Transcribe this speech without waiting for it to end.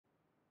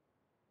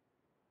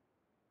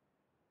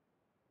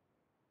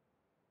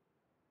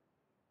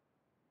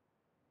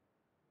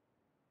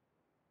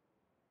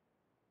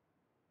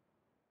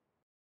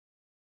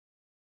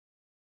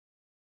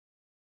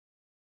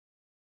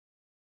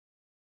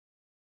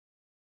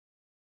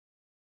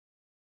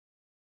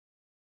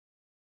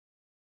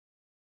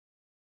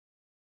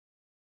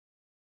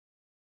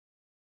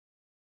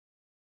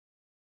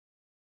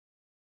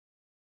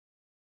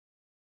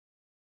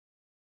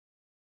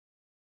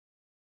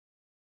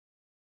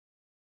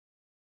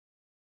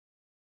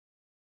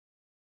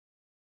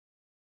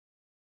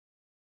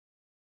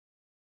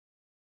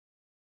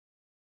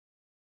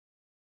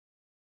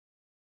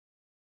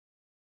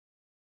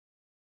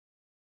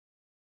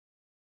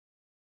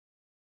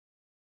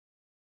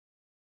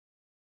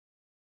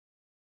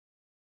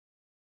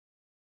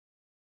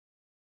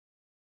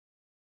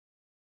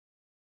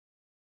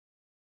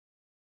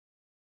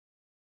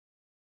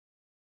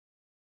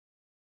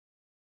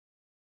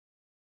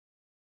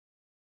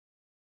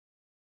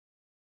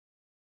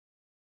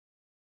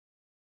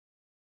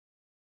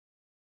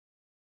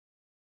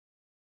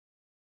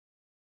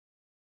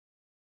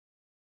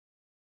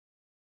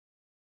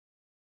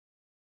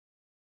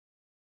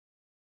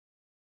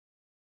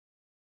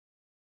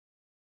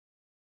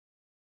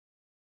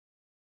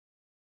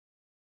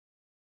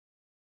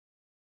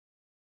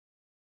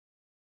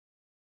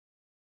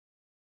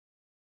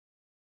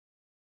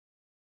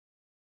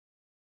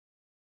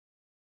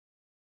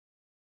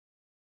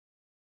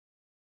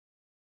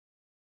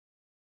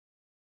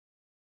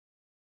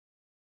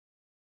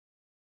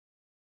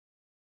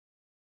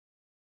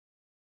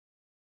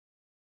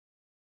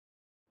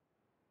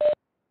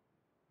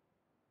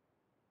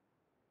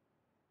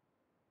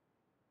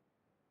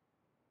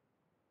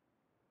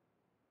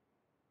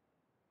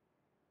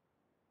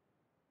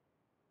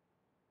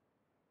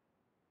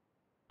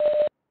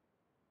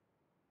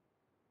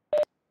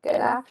Good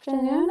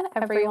afternoon,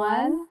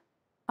 everyone.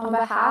 On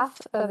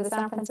behalf of the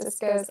San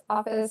Francisco's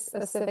Office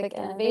of Civic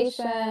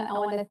Innovation, I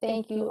want to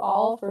thank you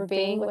all for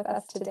being with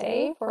us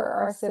today for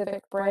our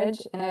Civic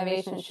Bridge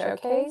Innovation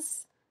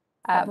Showcase.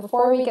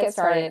 Before we get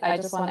started, I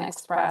just want to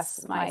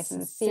express my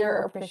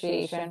sincere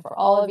appreciation for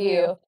all of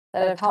you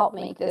that have helped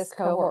make this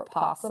cohort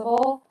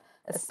possible,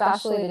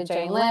 especially to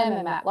Jane Lim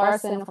and Matt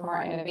Larson from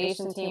our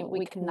innovation team.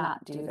 We could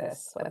not do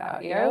this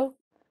without you.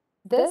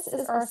 This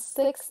is our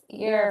 6th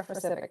year for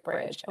Civic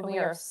Bridge, and we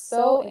are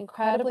so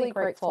incredibly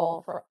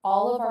grateful for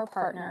all of our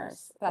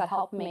partners that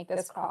help make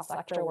this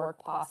cross-sector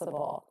work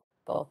possible,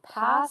 both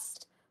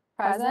past,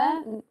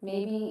 present, and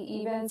maybe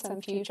even some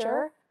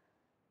future.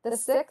 The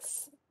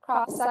 6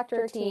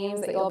 cross-sector teams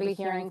that you'll be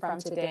hearing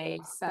from today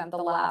spent the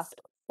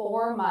last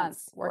 4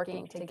 months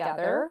working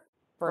together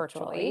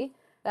virtually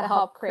to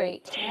help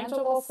create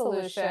tangible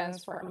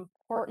solutions for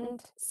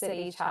important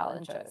city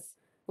challenges.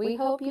 We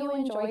hope you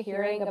enjoy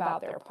hearing about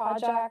their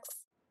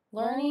projects,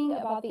 learning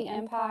about the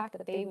impact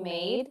that they've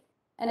made,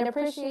 and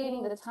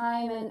appreciating the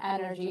time and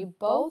energy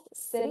both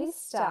city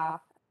staff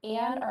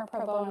and our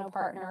pro bono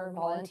partner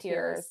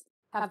volunteers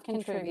have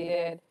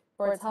contributed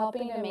towards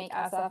helping to make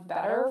SF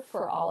better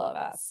for all of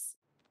us.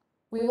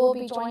 We will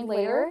be joined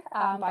later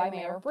by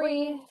Mayor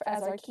Breed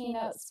as our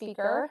keynote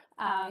speaker,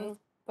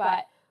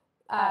 but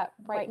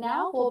right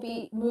now, we'll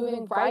be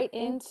moving right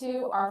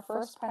into our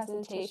first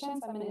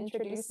presentation. So I'm going to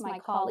introduce my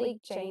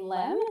colleague, Jane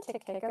Lim, to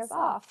kick us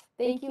off.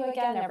 Thank you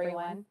again,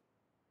 everyone.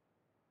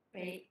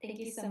 Great. Thank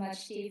you so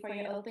much, Steve, for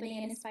your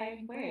opening and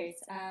inspiring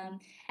words.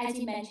 As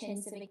you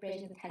mentioned, Civic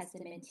Bridge is a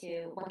testament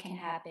to what can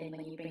happen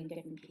when you bring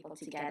different people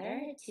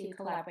together to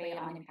collaborate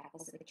on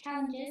impactful civic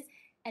challenges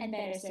and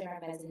better serve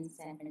our residents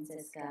in San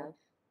Francisco.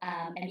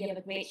 And we have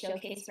a great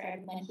showcase for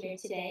everyone here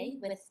today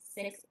with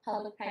 6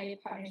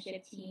 public-private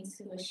partnership teams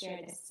who will share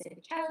their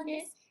civic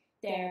challenges,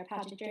 their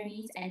project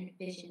journeys, and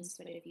visions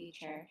for the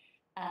future.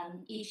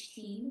 Each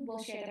team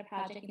will share their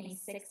project in a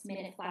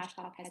 6-minute flash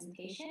talk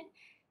presentation.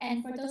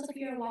 And for those of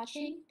you who are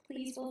watching,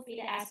 please feel free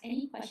to ask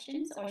any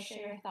questions or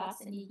share your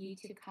thoughts in the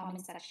YouTube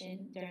comment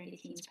section during the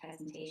team's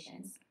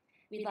presentations.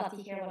 We'd love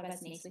to hear what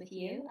resonates with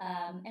you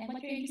and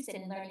what you're interested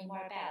in learning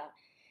more about.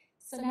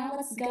 So now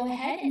let's go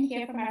ahead and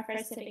hear from our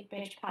first Civic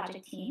Bridge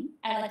project team.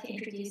 I'd like to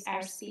introduce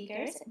our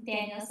speakers,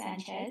 Daniel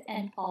Sanchez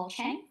and Paul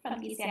Cheng from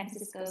the San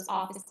Francisco's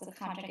Office of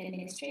Contract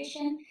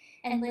Administration,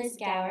 and Liz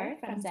Gower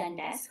from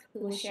Zendesk, who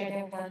will share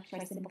their work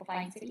for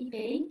simplifying city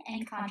bidding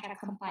and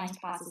contract compliance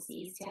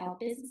processes to help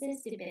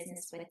businesses do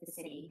business with the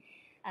city.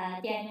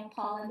 Daniel,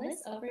 Paul, and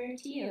Liz, over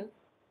to you.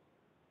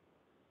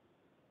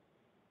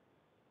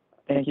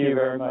 Thank you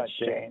very much,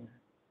 Jane.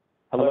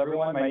 Hello,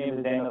 everyone. My name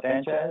is Daniel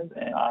Sanchez,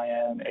 and I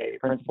am a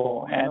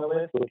principal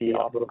analyst with the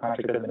Office of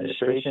Contract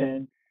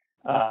Administration.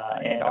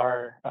 And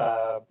our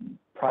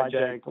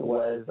project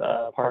was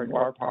our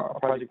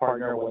project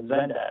partner was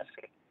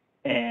Zendesk.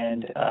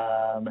 And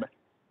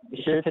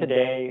here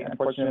today,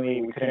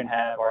 unfortunately, we couldn't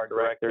have our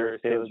director,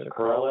 Cesar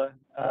Corella,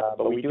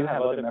 but we do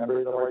have other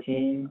members of our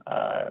team.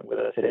 With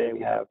us today, we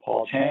have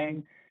Paul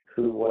Cheng,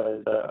 who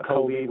was a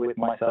co-lead with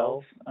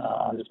myself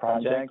on this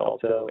project,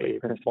 also a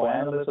principal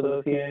analyst with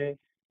OCA.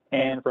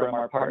 And from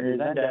our partner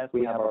Zendesk,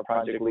 we have our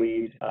project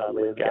lead,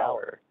 Liz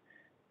Gower.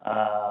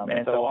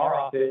 And so our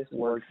office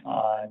works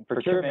on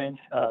procurement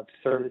of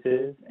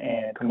services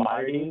and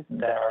commodities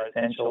that are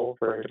essential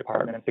for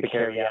departments to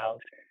carry out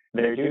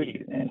their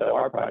duties. And so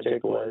our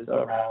project was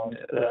around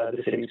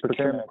the city's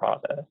procurement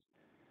process.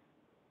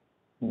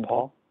 And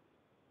Paul?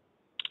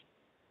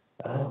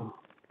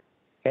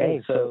 Okay,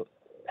 so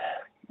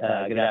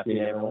good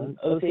afternoon, everyone.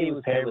 OCA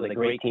was paired with a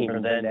great team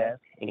from Zendesk,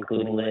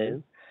 including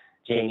Liz,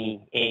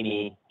 Jamie,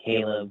 Amy,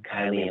 Caleb,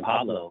 Kylie, and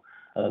Pablo,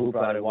 who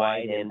brought a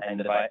wide and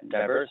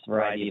diverse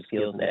variety of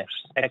skills and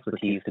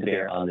expertise to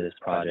bear on this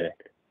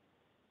project.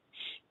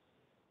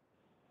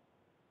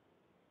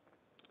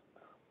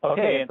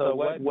 Okay, and so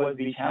what was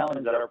the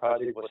challenge that our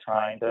project was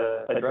trying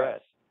to address?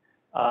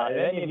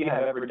 If any of you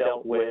have ever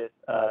dealt with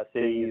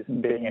cities'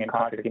 bidding and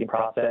contracting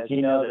process,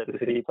 you know that the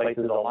city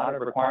places a lot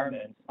of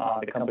requirements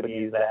on the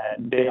companies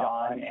that bid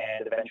on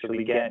and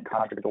eventually get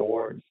contract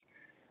awards.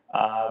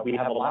 We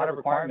have a lot of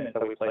requirements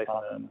that we place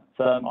on them.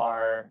 Some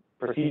are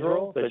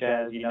procedural, such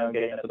as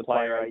getting a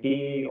supplier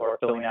ID or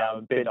filling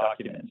out bid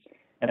documents,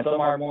 and some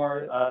are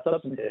more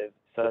substantive,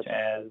 such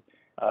as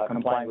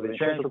complying with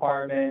insurance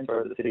requirements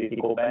or the city's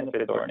equal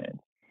benefits ordinance.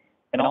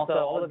 And also,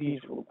 all of these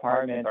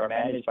requirements are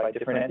managed by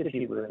different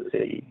entities within the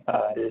city.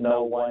 There's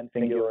no one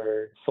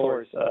singular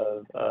source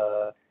of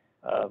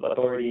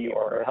authority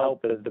or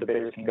help that the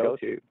bidders can go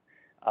to.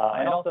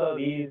 And also,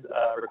 these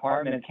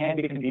requirements can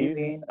be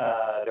confusing.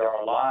 There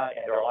are a lot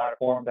of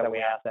forms that we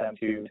ask them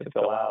to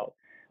fill out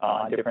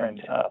on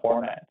different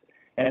formats.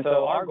 And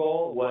so our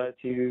goal was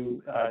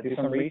to do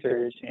some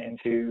research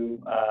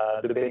into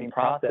the bidding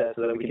process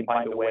so that we can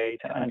find a way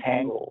to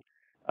untangle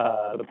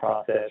the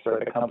process for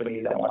the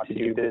companies that want to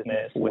do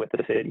business with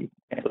the city.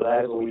 And so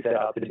that is what we set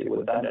out to do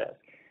with Zendesk.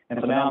 And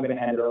so now I'm going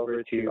to hand it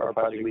over to our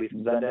project lead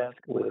from Zendesk,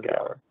 Liz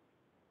Gower.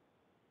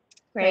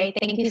 Great.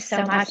 Thank you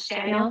so much,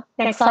 Daniel.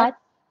 Next slide.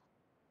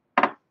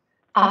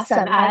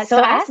 Awesome.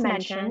 So as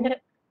mentioned,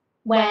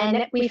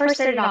 when we first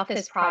started off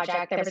this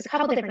project, there was a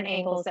couple different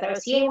angles that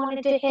OCA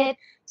wanted to hit.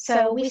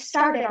 So we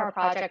started our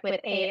project with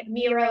a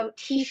Miro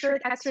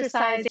t-shirt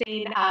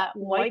exercising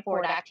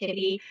whiteboard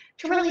activity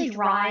to really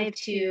drive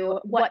to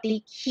what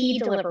the key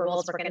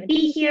deliverables were going to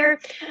be here.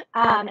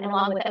 And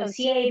along with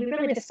OCA, we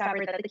really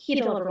discovered that the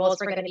key deliverables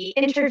were going to be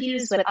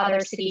interviews with other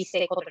city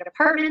stakeholder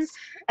departments,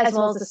 as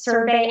well as a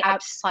survey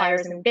out to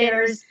suppliers and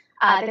bidders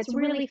that's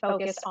really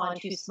focused on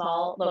two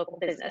small local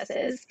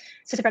businesses.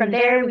 So from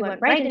there, we went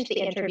right into the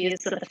interviews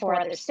with the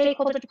 4 other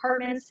stakeholder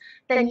departments,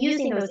 then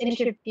using those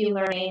interview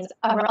learnings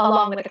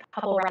along with a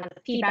couple rounds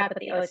of feedback with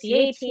the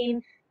OCA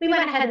team, we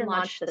went ahead and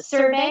launched the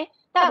survey.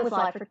 That was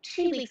live for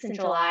 2 weeks in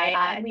July,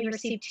 and we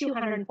received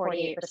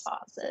 248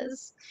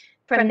 responses.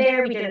 From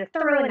there, we did a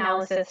thorough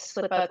analysis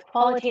with both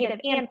qualitative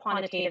and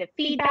quantitative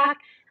feedback,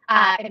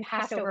 and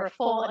passed over a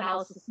full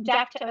analysis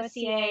deck to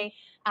OCA,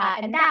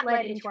 and that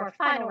led into our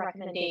final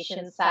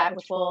recommendations,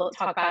 which we'll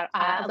talk about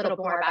a little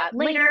more about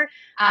later.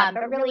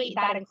 But really,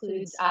 that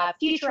includes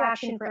future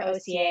action for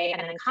OCA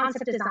and then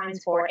concept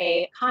designs for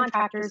a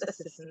contractors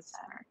assistance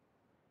center.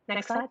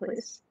 Next slide,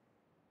 please.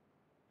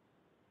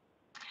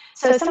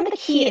 So some of the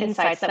key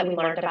insights that we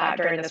learned about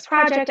during this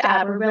project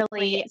were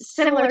really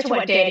similar to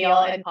what Daniel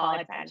and Paul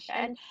had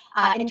mentioned.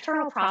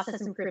 Internal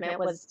process improvement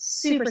was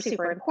super,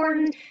 super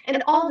important,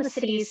 and all of the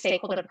city's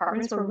stakeholder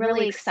departments were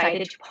really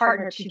excited to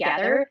partner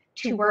together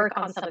to work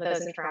on some of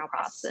those internal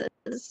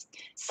processes.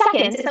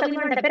 Second is that we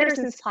learned that bidders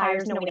and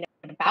suppliers knowing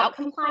about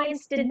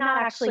compliance did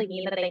not actually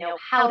mean that they know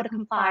how to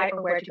comply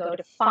or where to go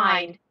to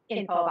find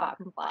info about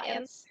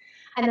compliance.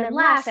 And then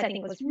last, I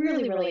think was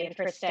really, really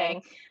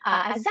interesting.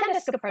 As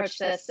Zendesk approached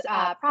this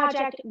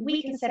project,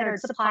 we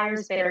considered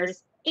suppliers,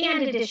 bidders,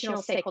 and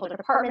additional stakeholder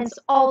departments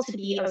all to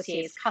be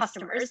OCA's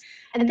customers.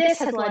 And this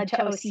has led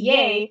to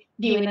OCA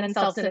viewing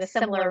themselves in a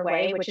similar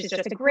way, which is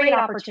just a great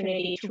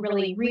opportunity to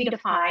really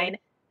redefine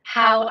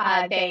how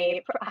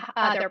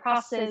their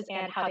processes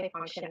and how they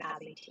function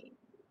as a team.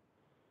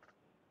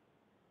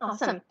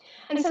 Awesome.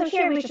 And so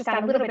here we've just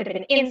got a little bit of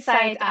an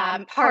insight,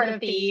 part of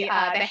the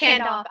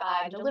handoff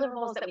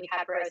deliverables that we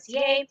had for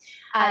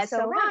OCA. So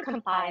around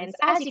compliance,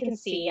 as you can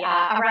see,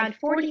 around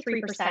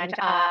 43%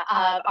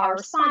 of our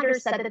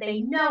responders said that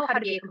they know how to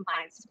be a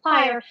compliant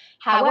supplier.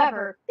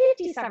 However,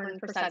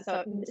 57%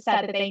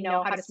 said that they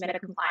know how to submit a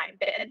compliant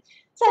bid.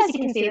 So as you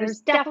can see,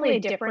 there's definitely a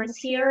difference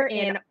here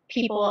in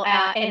people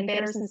and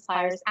bidders and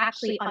suppliers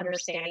actually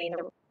understanding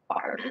the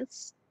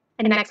requirements.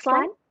 And next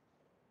slide.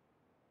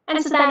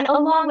 And so then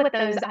along with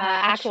those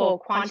actual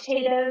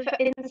quantitative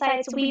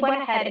insights, we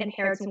went ahead and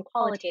paired some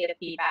qualitative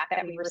feedback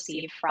that we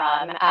received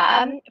from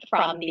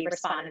the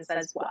respondents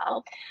as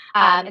well.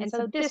 And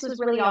so this was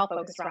really all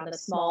focused around the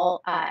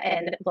small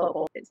and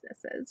local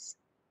businesses.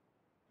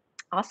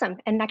 Awesome.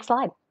 And next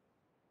slide.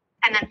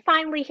 And then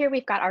finally, here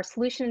we've got our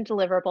solution and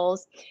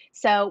deliverables.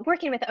 So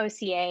working with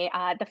OCA,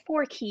 the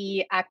 4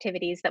 key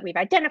activities that we've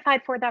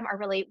identified for them are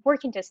really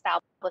working to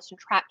establish and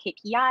track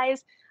KPIs,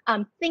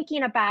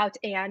 thinking about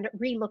and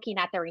re-looking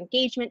at their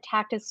engagement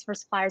tactics for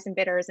suppliers and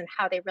bidders and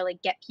how they really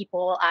get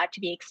people to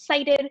be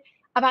excited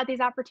about these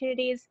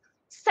opportunities,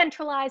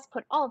 centralize,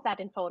 put all of that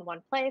info in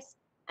one place,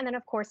 and then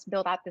of course,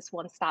 build out this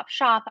one-stop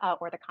shop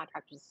or the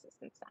Contractors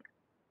Assistance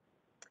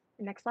Center.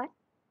 Next slide.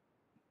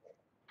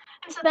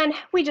 And so then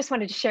we just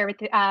wanted to share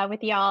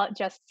with y'all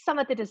just some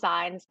of the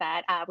designs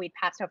that we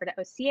passed over to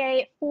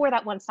OCA for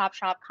that one-stop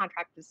shop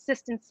Contractors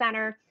Assistance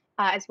Center,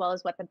 as well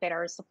as what the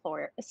bidder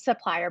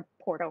supplier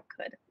portal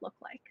could look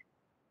like.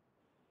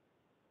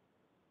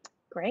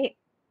 Great.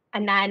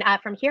 And then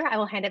from here, I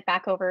will hand it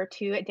back over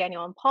to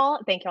Daniel and Paul.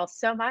 Thank you all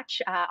so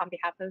much on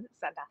behalf of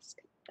Zendesk.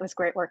 It was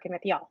great working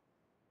with y'all.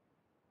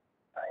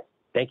 All right.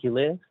 Thank you,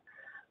 Liz.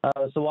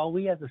 So while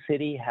we as a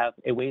city have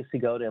a ways to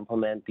go to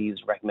implement these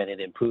recommended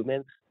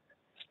improvements,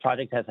 this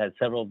project has had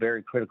several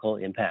very critical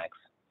impacts.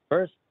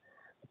 First,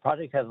 the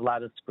project has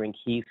allowed us to bring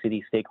key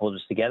city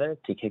stakeholders together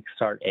to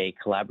kickstart a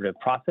collaborative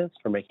process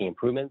for making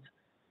improvements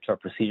to our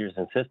procedures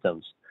and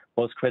systems.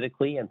 Most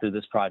critically, and through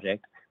this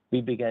project, we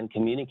began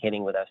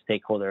communicating with our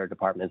stakeholder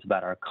departments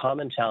about our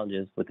common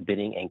challenges with the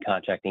bidding and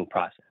contracting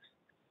process.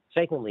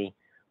 Secondly,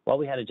 while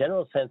we had a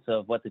general sense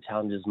of what the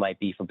challenges might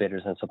be for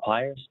bidders and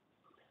suppliers,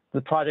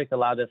 the project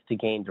allowed us to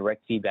gain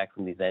direct feedback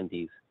from these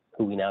entities,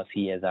 who we now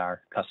see as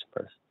our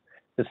customers.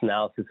 This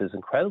analysis is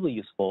incredibly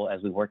useful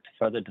as we work to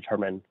further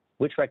determine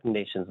which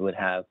recommendations would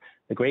have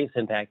the greatest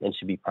impact and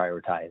should be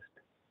prioritized.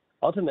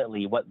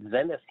 Ultimately, what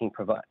Zendesk team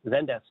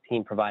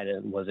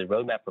provided was a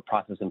roadmap for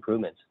process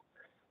improvements.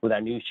 With our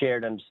new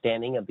shared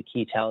understanding of the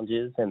key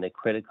challenges and the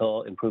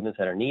critical improvements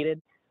that are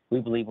needed, we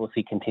believe we'll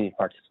see continued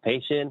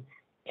participation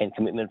and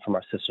commitment from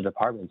our sister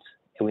departments.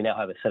 And we now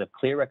have a set of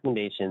clear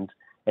recommendations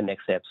and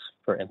next steps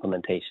for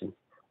implementation.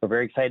 We're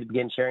very excited to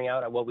begin sharing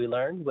out on what we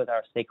learned with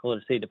our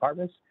stakeholder city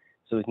departments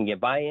so we can get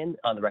buy-in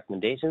on the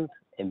recommendations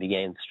and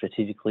begin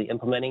strategically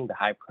implementing the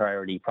high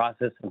priority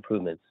process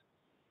improvements.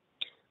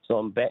 So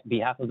on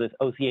behalf of this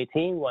OCA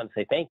team, we want to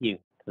say thank you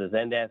to the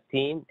Zendesk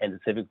team and the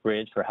Civic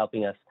Bridge for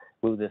helping us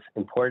move this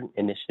important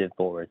initiative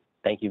forward.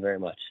 Thank you very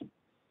much.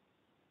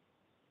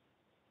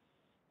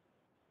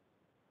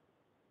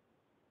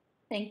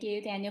 Thank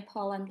you, Daniel,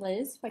 Paul, and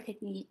Liz, for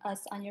taking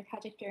us on your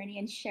project journey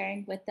and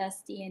sharing with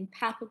us the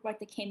path of work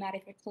that came out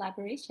of your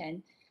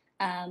collaboration.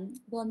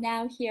 We'll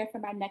now hear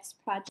from our next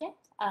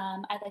project.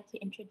 I'd like to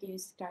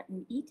introduce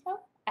Darton Ito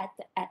at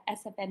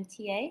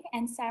SFMTA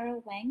and Sarah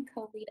Wang,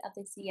 co-lead of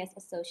the ZS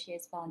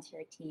Associates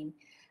volunteer team.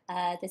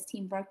 This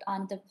team worked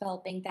on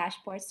developing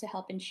dashboards to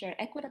help ensure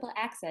equitable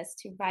access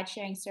to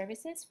ride-sharing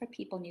services for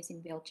people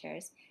using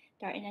wheelchairs.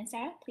 Darton and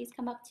Sarah, please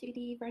come up to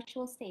the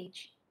virtual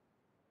stage.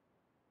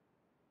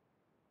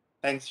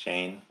 Thanks,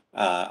 Shane.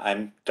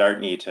 I'm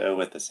Darton Ito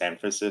with the San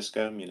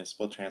Francisco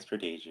Municipal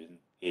Transportation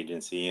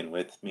Agency, and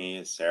with me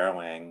is Sarah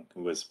Wang,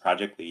 who was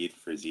project lead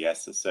for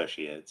ZS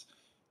Associates.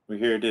 We're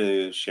here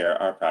to share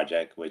our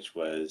project, which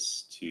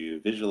was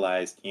to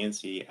visualize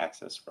TNC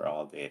Access for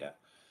All data.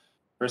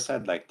 First,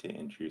 I'd like to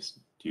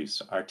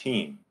introduce our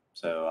team.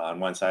 So on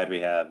one side, we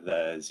have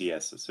the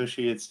ZS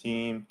Associates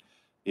team.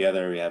 The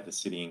other, we have the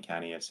City and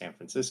County of San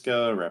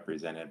Francisco,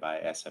 represented by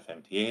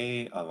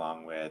SFMTA,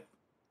 along with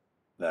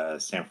the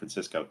San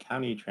Francisco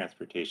County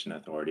Transportation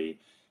Authority,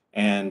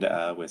 and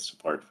with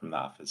support from the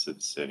Office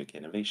of Civic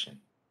Innovation.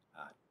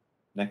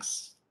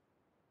 Next.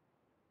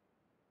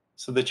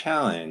 So the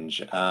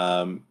challenge,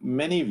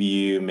 many of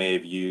you may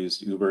have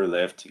used Uber or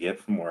Lyft to get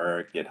from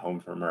work, get home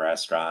from a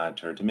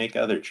restaurant, or to make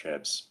other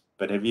trips.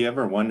 But have you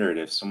ever wondered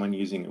if someone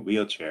using a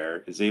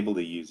wheelchair is able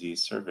to use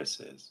these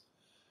services?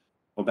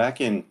 Well, back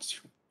in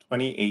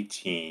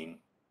 2018,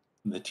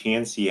 the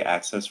TNC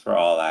Access for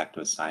All Act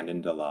was signed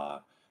into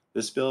law.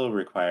 This bill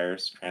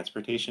requires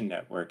transportation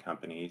network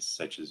companies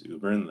such as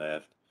Uber and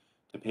Lyft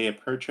to pay a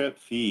per-trip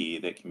fee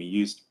that can be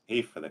used to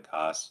pay for the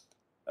cost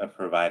of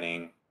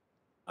providing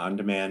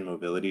on-demand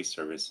mobility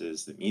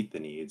services that meet the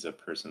needs of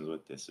persons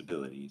with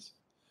disabilities.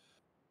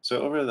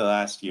 So over the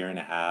last year and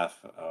a half,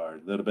 or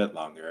a little bit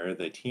longer,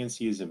 the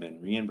TNCs have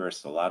been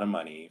reimbursed a lot of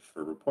money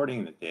for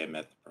reporting that they have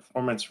met the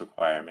performance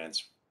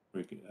requirements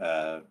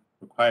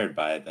required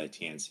by the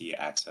TNC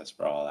Access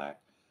for All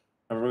Act.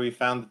 However, we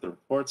found that the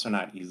reports are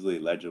not easily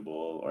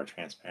legible or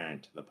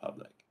transparent to the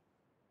public.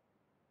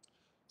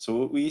 So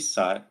what we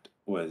sought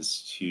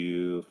was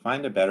to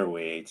find a better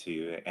way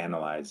to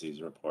analyze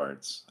these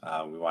reports.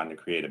 We wanted to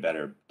create a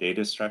better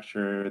data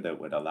structure that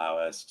would allow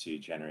us to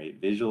generate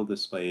visual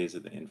displays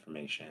of the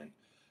information,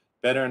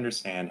 better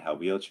understand how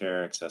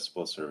wheelchair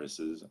accessible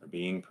services are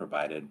being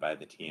provided by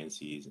the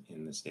TNCs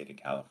in the state of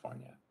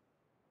California.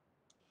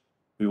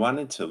 We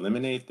wanted to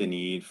eliminate the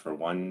need for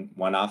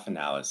one-off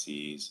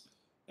analyses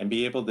and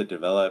be able to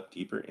develop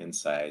deeper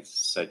insights,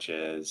 such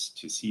as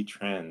to see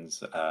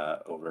trends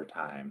over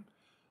time,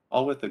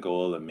 all with the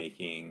goal of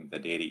making the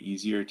data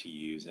easier to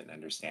use and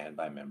understand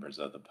by members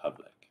of the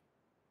public.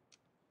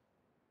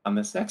 On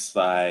this next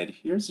slide,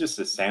 here's just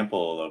a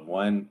sample of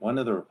one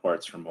of the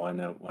reports from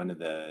one of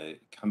the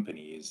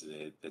companies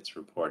that's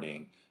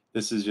reporting.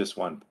 This is just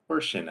one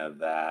portion of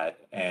that,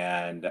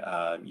 and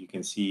you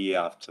can see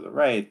off to the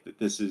right that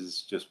this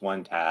is just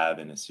one tab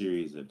in a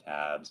series of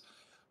tabs.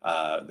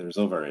 There's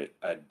over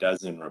a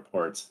dozen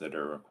reports that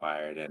are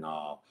required in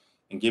all.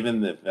 And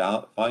given the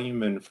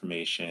volume of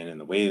information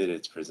and the way that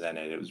it's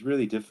presented, it was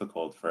really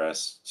difficult for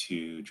us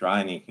to draw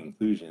any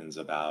conclusions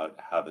about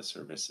how the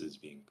service is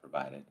being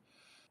provided.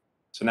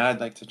 So now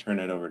I'd like to turn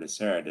it over to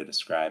Sarah to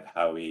describe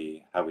how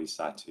we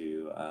sought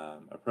to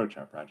approach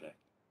our project.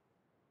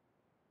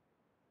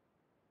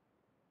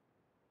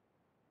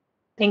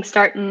 Thanks,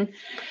 Darton.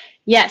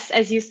 Yes,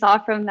 as you saw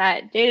from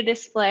that data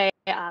display,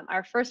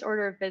 our first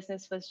order of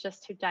business was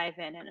just to dive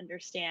in and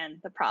understand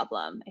the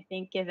problem. I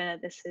think given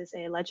that this is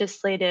a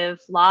legislative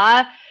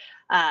law,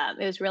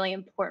 it was really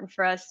important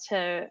for us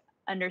to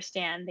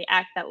understand the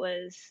act that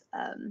was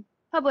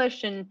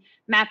published and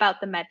map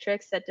out the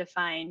metrics that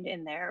defined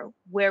in there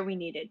where we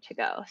needed to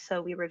go.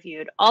 So we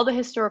reviewed all the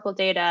historical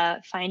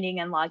data, finding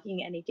and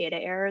logging any data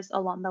errors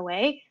along the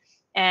way,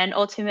 and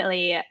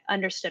ultimately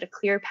understood a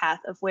clear path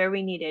of where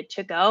we needed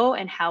to go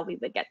and how we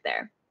would get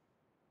there.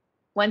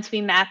 Once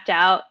we mapped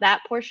out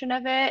that portion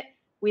of it,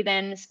 we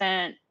then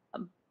spent a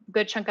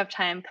good chunk of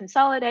time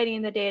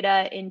consolidating the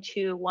data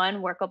into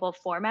one workable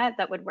format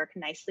that would work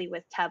nicely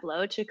with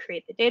Tableau to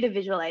create the data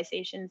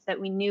visualizations that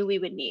we knew we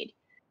would need.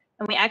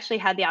 And we actually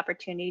had the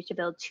opportunity to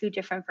build two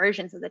different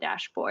versions of the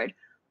dashboard,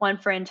 one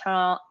for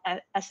internal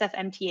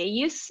SFMTA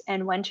use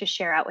and one to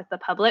share out with the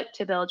public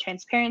to build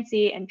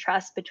transparency and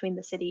trust between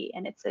the city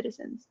and its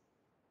citizens.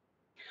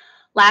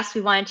 Last,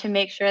 we wanted to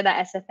make sure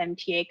that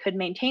SFMTA could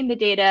maintain the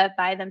data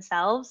by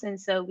themselves.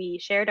 And so we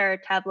shared our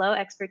Tableau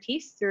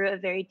expertise through a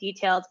very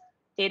detailed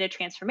data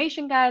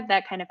transformation guide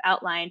that kind of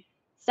outlined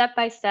step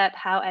by step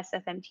how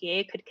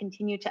SFMTA could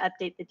continue to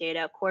update the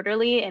data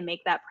quarterly and make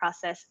that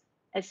process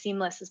as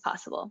seamless as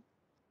possible.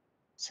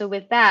 So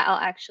with that, I'll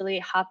actually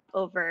hop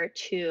over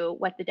to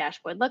what the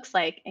dashboard looks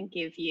like and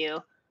give you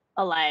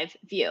a live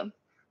view.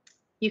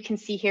 You can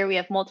see here we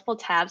have multiple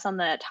tabs on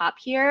the top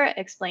here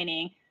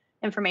explaining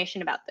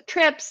information about the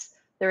trips,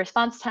 the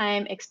response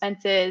time,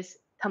 expenses,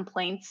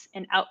 complaints,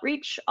 and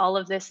outreach. All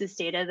of this is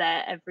data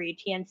that every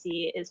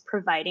TNC is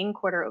providing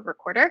quarter over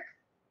quarter.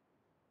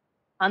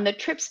 On the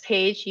trips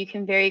page, you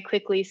can very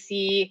quickly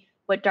see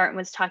what Darton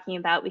was talking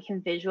about, we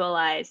can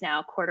visualize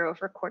now quarter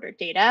over quarter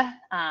data.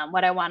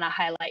 What I want to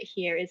highlight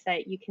here is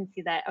that you can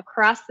see that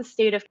across the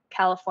state of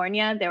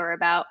California, there were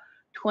about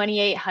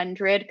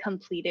 2,800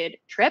 completed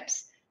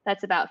trips.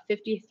 That's about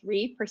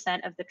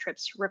 53% of the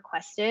trips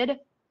requested.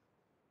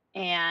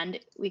 And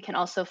we can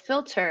also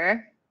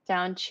filter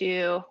down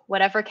to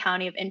whatever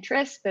county of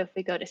interest. But if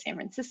we go to San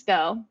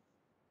Francisco,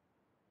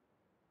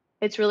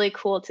 it's really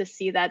cool to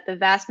see that the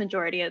vast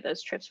majority of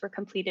those trips were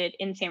completed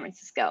in San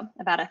Francisco,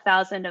 about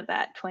 1,000 of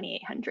that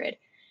 2,800.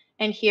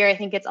 And here, I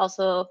think it's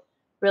also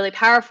really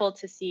powerful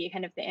to see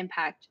kind of the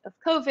impact of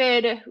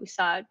COVID. We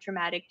saw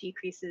dramatic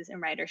decreases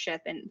in ridership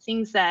and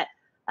things that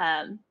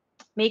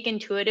make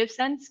intuitive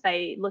sense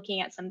by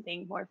looking at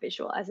something more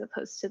visual as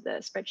opposed to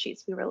the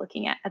spreadsheets we were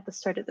looking at the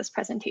start of this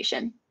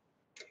presentation.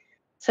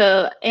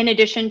 So in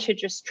addition to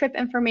just trip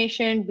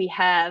information, we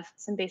have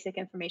some basic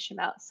information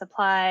about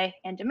supply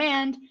and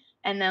demand.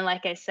 And then,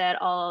 like I said,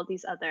 all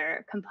these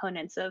other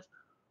components of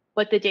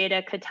what the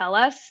data could tell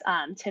us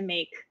to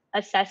make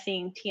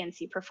assessing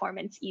TNC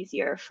performance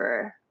easier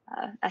for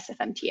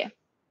SFMTA.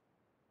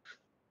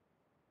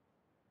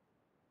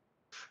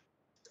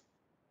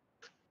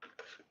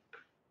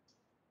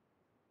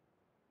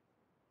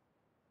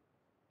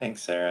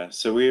 Thanks, Sarah.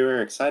 So we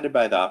were excited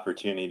by the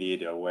opportunity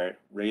to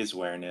raise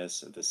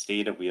awareness of the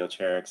state of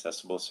wheelchair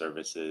accessible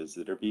services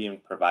that are being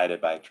provided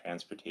by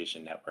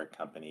transportation network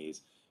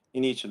companies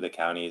in each of the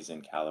counties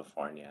in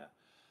California.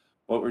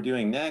 What we're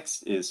doing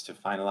next is to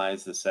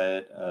finalize the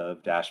set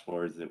of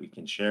dashboards that we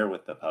can share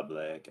with the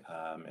public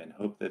and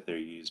hope that they're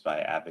used by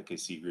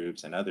advocacy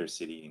groups and other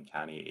city and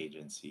county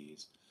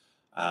agencies.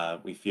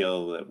 We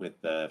feel that with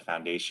the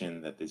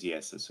foundation that the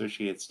ZS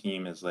Associates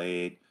team has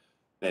laid,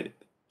 that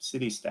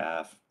city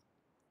staff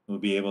will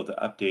be able to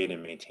update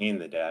and maintain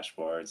the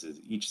dashboards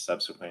as each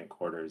subsequent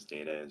quarter's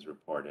data is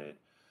reported.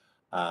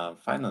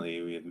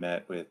 Finally, we have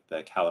met with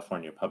the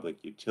California Public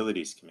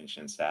Utilities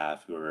Commission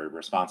staff who are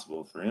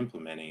responsible for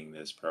implementing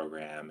this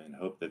program and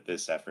hope that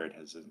this effort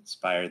has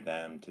inspired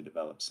them to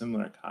develop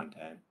similar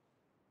content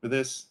for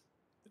this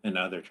and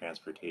other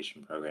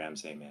transportation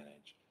programs they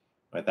manage.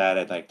 With that,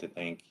 I'd like to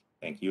thank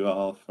you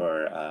all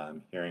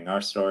for hearing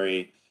our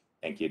story.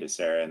 Thank you to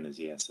Sarah and the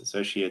ZS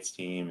Associates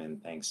team,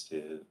 and thanks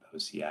to the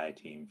OCI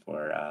team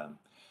for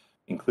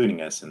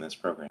including us in this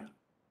program.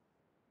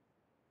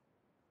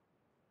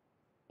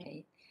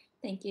 Great.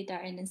 Thank you,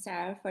 Darren and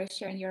Sarah, for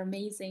sharing your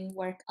amazing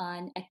work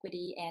on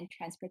equity and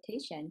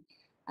transportation.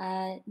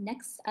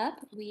 Next up,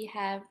 we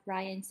have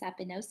Ryan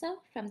Sapinoso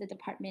from the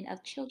Department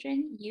of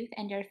Children, Youth,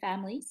 and Their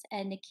Families,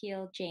 and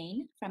Nikhil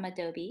Jain from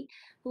Adobe,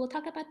 who will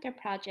talk about their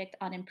project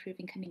on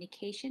improving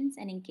communications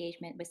and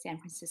engagement with San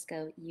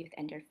Francisco youth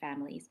and their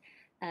families.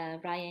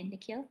 Ryan,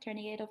 Nikhil,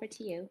 turning it over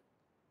to you.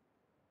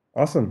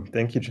 Awesome.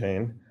 Thank you,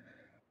 Jane.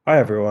 Hi,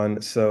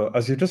 everyone. So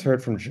as you just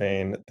heard from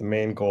Jane, the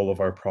main goal of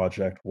our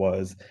project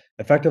was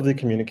effectively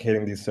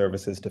communicating these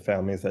services to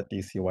families that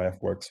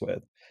DCYF works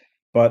with.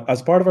 But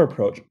as part of our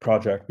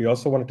project, we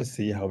also wanted to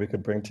see how we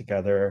could bring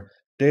together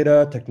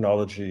data,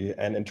 technology,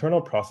 and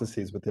internal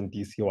processes within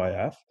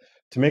DCYF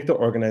to make the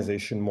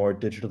organization more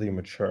digitally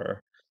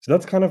mature. So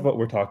that's kind of what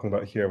we're talking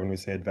about here when we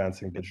say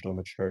advancing digital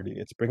maturity.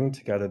 It's bringing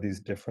together these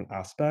different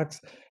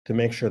aspects to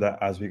make sure that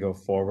as we go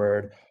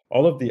forward,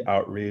 all of the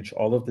outreach,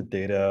 all of the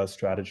data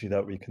strategy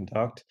that we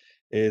conduct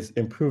is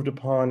improved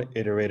upon,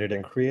 iterated,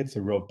 and creates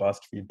a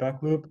robust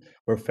feedback loop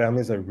where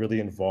families are really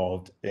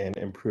involved in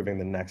improving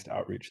the next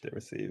outreach they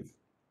receive.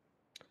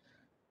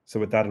 So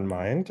with that in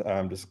mind,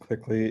 I'm just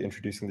quickly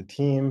introducing the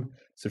team.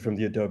 So from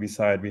the Adobe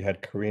side, we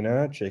had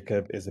Karina,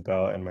 Jacob,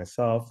 Isabel, and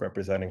myself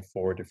representing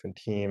 4 different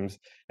teams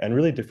and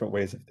really different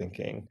ways of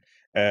thinking.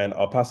 And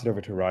I'll pass it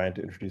over to Ryan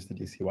to introduce the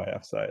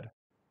DCYF side.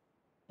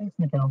 Thanks,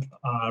 Nikhil.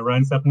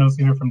 Ryan Sapinoso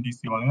here from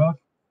DCYF,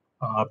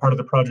 part of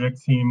the project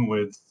team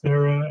with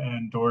Sarah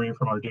and Dory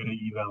from our data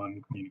eval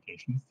and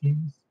communications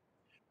teams.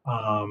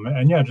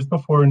 And yeah, just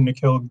before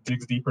Nikhil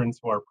digs deeper into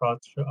our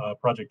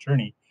project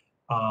journey,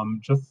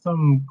 just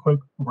some quick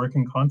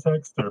working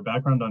context or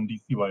background on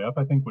DCYF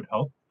I think would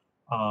help.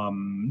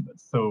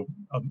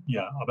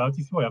 Yeah, about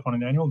DCYF, on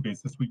an annual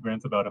basis, we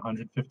grant about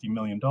 $150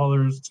 million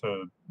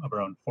to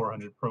around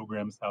 400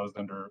 programs housed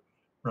under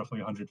roughly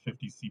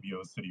 150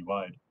 CBOs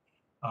citywide.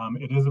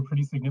 It is a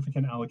pretty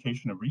significant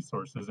allocation of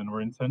resources, and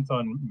we're intent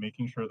on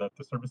making sure that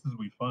the services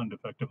we fund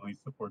effectively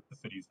support the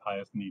city's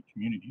highest need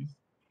communities.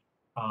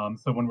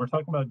 So when we're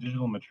talking about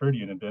digital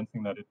maturity and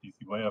advancing that at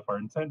DCYF, our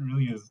intent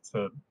really is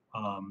to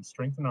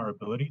strengthen our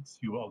ability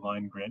to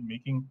align grant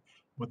making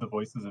with the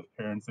voices of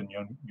parents and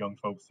young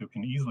folks who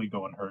can easily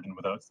go unheard and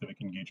without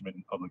civic engagement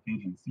in public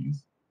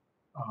agencies.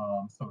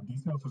 So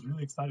DCYF was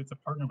really excited to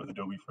partner with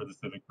Adobe for the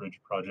Civic Bridge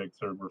project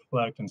to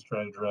reflect and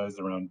strategize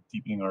around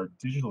deepening our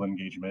digital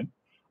engagement,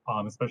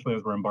 especially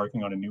as we're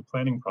embarking on a new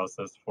planning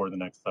process for the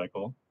next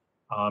cycle.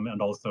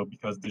 And also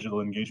because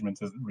digital engagement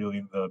is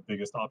really the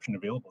biggest option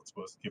available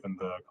to us given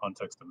the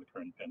context of the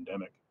current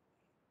pandemic.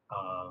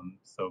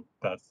 So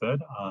that said,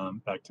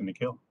 back to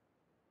Nikhil.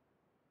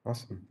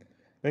 Awesome.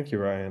 Thank you,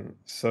 Ryan.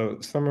 So,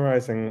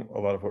 summarizing a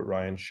lot of what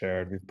Ryan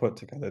shared, we've put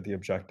together the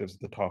objectives at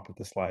the top of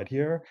the slide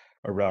here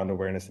around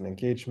awareness and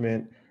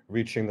engagement,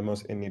 reaching the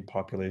most in need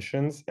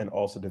populations, and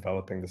also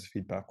developing this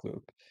feedback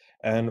loop.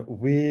 And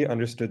we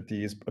understood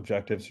these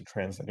objectives to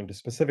translate into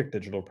specific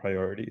digital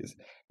priorities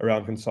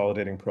around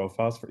consolidating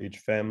profiles for each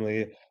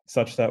family,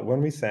 such that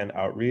when we send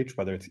outreach,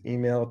 whether it's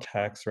email,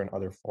 text, or in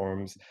other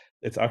forms,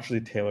 it's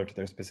actually tailored to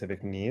their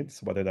specific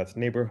needs, whether that's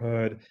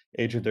neighborhood,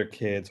 age of their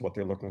kids, what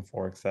they're looking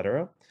for,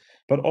 etc.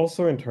 But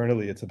also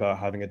internally, it's about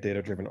having a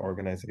data-driven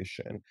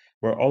organization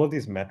where all of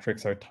these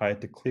metrics are tied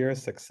to clear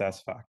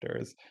success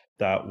factors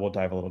that we'll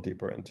dive a little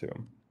deeper into.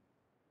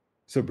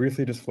 So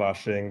briefly just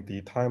flashing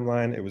the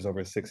timeline, it was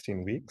over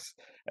 16 weeks,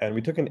 and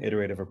we took an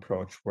iterative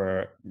approach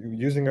where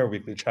using our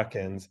weekly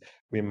check-ins,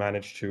 we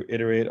managed to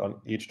iterate on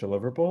each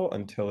deliverable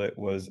until it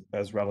was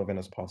as relevant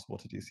as possible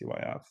to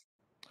DCYF.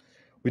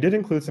 We did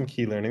include some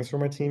key learnings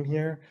from our team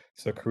here.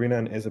 So Karina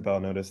and Isabel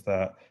noticed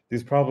that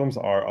these problems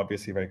are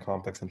obviously very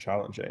complex and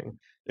challenging.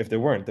 If they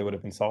weren't, they would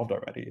have been solved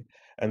already.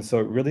 And so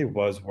it really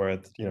was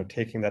worth,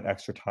 taking that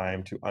extra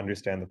time to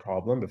understand the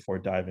problem before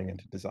diving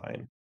into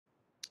design.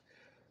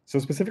 So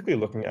specifically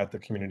looking at the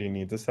community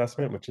needs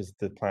assessment, which is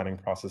the planning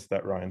process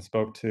that Ryan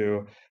spoke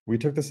to, we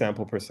took the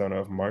sample persona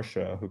of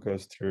Marcia, who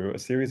goes through a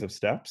series of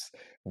steps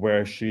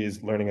where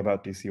she's learning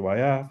about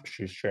DCYF,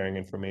 she's sharing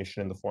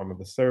information in the form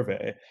of a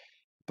survey,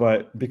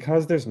 but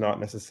because there's not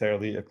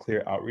necessarily a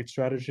clear outreach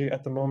strategy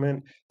at the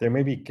moment, there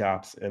may be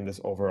gaps in this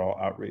overall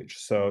outreach.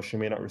 So she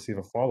may not receive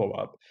a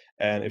follow-up.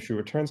 And if she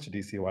returns to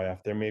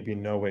DCYF, there may be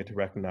no way to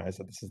recognize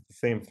that this is the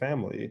same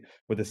family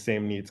with the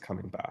same needs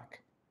coming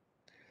back.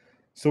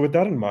 So with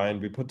that in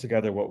mind, we put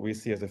together what we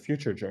see as a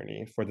future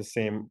journey for the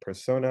same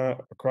persona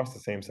across the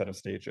same set of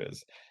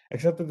stages,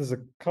 except that there's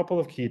a couple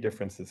of key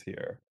differences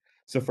here.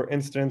 So for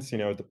instance,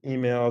 the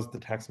emails, the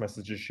text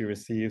messages she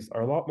receives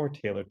are a lot more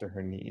tailored to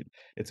her need.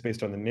 It's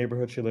based on the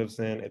neighborhood she lives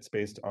in, it's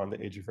based on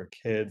the age of her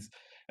kids,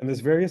 and there's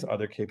various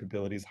other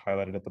capabilities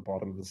highlighted at the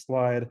bottom of the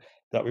slide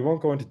that we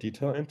won't go into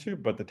detail into,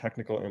 but the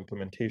technical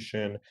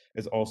implementation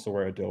is also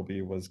where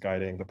Adobe was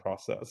guiding the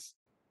process.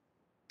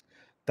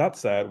 That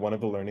said, one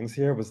of the learnings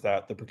here was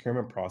that the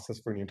procurement process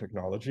for new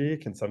technology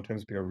can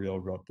sometimes be a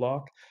real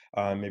roadblock,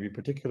 maybe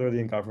particularly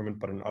in government,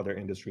 but in other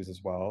industries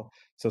as well.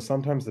 So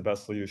sometimes the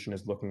best solution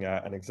is looking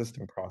at an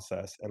existing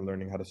process and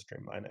learning how to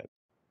streamline it.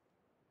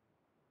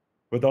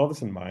 With all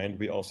this in mind,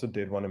 we also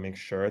did want to make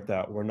sure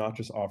that we're not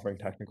just offering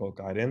technical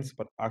guidance,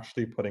 but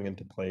actually putting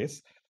into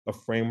place a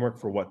framework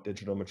for what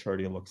digital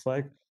maturity looks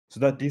like so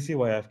that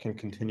DCYF can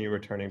continue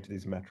returning to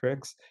these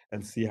metrics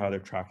and see how they're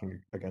tracking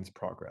against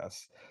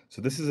progress.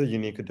 So this is a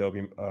unique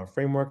Adobe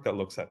framework that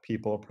looks at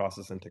people,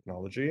 process, and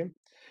technology.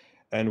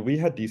 And we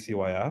had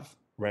DCYF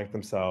rank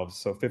themselves.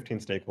 So 15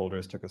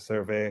 stakeholders took a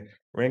survey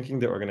ranking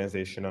the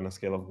organization on a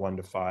scale of 1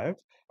 to 5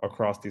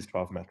 across these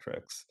 12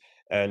 metrics.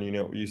 And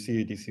you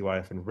see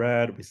DCYF in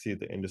red, we see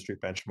the industry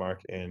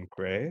benchmark in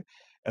gray.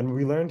 And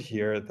we learned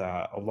here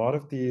that in a lot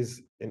of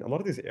these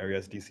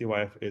areas,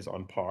 DCYF is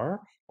on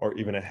par or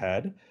even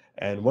ahead.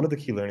 And one of the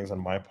key learnings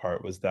on my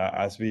part was that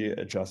as we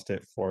adjust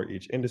it for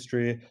each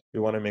industry, we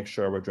want to make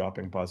sure we're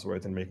dropping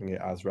buzzwords and making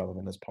it as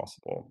relevant as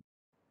possible.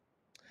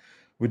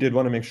 We did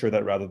want to make sure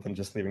that rather than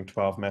just leaving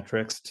 12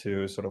 metrics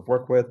to sort of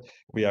work with,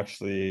 we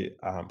actually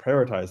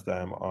prioritize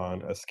them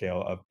on a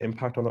scale of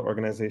impact on the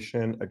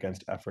organization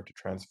against effort to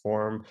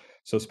transform.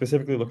 So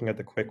specifically looking at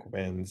the quick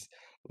wins,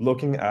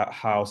 looking at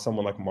how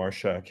someone like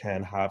Marcia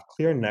can have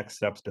clear next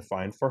steps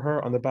defined for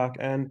her on the back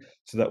end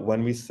so that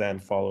when we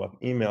send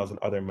follow-up emails and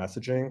other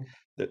messaging,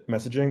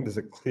 there's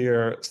a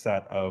clear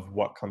set of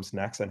what comes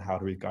next and how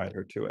do we guide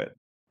her to it.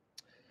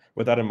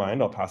 With that in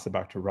mind, I'll pass it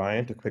back to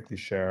Ryan to quickly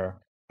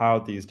share how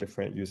these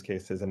different use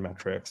cases and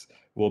metrics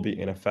will be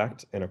in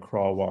effect in a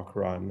crawl, walk,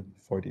 run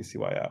for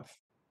DCYF.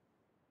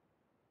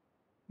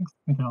 Thanks,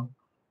 Mikhail.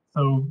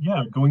 So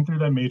yeah, going through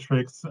that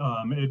matrix,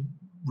 it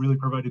really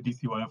provided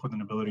DCYF with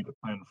an ability to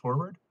plan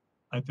forward.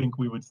 I think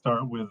we would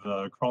start with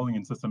crawling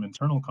and system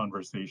internal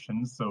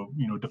conversations. So,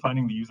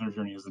 defining the user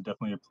journey is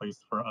definitely a place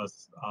for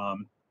us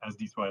as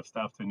DCYF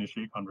staff to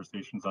initiate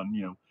conversations on,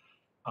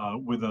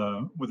 with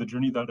a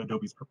journey that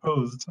Adobe's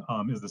proposed,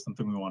 is this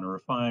something we want to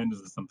refine?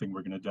 Is this something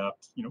we're going to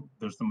adapt?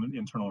 There's some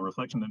internal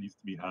reflection that needs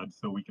to be had,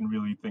 so we can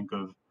really think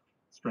of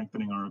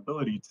strengthening our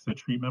ability to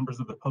treat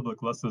members of the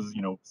public less as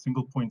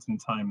single points in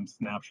time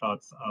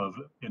snapshots of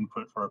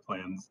input for our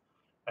plans,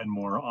 and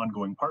more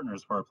ongoing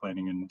partners for our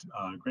planning and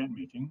grant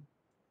making.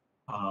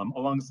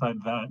 Alongside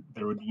that,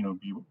 there would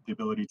be the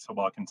ability to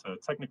walk into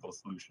technical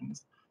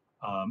solutions.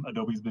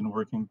 Adobe's been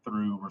working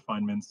through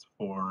refinements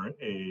for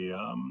a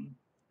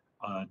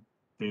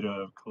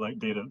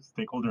data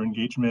stakeholder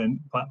engagement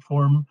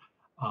platform,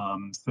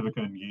 Civic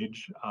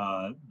Engage,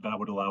 that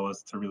would allow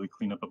us to really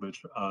clean up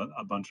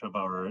a bunch of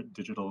our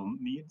digital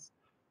needs.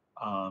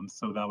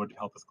 So that would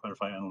help us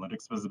clarify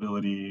analytics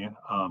visibility,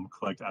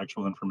 collect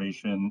actual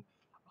information,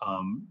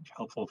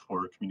 helpful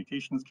for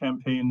communications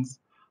campaigns.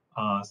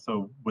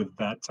 So with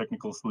that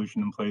technical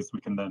solution in place, we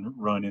can then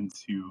run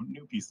into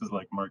new pieces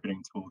like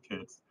marketing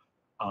toolkits,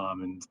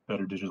 and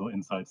better digital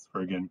insights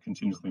for, again,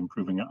 continuously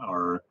improving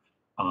our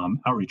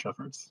outreach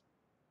efforts.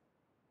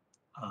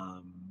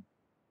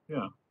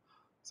 Yeah,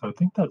 so I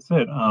think that's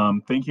it.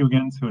 Thank you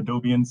again to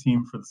Adobe and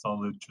team for the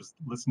solid just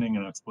listening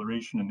and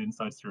exploration and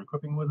insights you're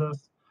equipping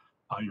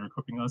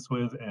us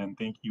with, and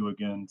thank you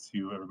again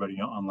to everybody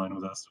online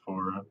with us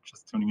for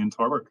just tuning into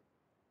our work.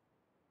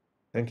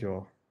 Thank you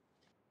all.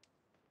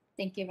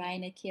 Thank you,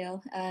 Ryan,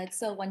 Akil. It's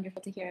so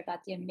wonderful to hear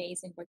about the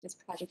amazing work this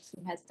project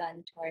team has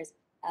done towards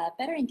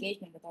better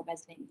engagement with our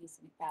resident youth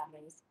and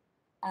families.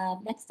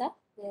 Next up,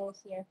 we'll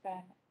hear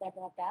from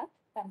Deborah Beck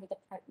from the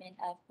Department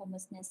of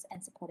Homelessness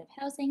and Supportive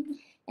Housing,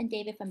 and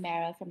David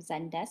Famero from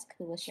Zendesk,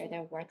 who will share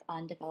their work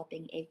on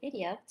developing a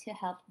video to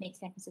help make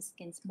San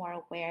Franciscans more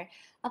aware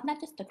of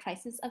not just the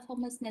crisis of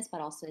homelessness, but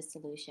also its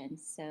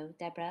solutions. So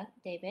Deborah,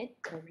 David,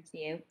 over to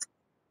you.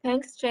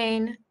 Thanks,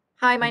 Jane.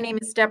 Hi, my name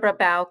is Deborah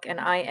Bauk, and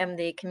I am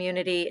the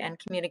Community and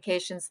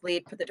Communications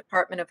Lead for the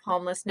Department of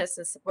Homelessness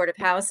and Supportive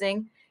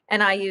Housing,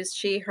 and I use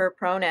she, her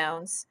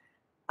pronouns.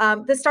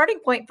 The starting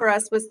point for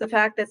us was the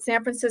fact that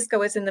San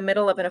Francisco is in the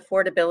middle of an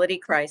affordability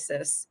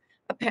crisis.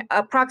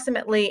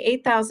 Approximately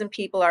 8,000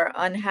 people are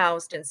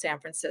unhoused in San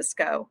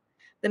Francisco.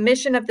 The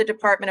mission of the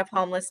Department of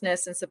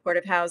Homelessness and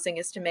Supportive Housing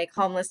is to make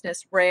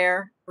homelessness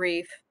rare,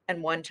 brief,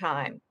 and one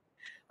time.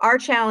 Our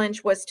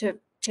challenge was to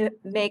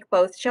make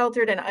both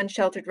sheltered and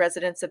unsheltered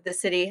residents of the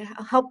city,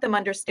 help them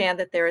understand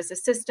that there is a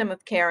system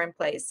of care in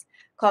place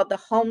called the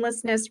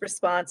Homelessness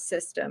Response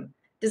System,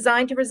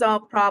 designed to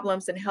resolve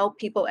problems and help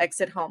people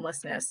exit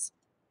homelessness.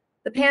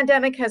 The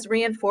pandemic has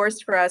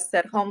reinforced for us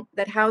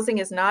that housing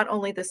is not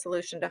only the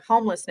solution to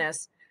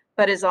homelessness,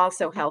 but is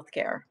also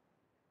healthcare.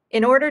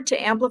 In order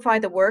to amplify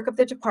the work of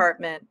the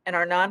department and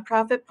our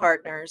nonprofit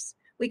partners,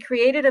 we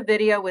created a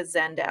video with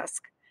Zendesk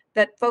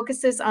that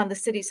focuses on the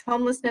city's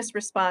homelessness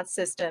response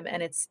system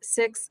and its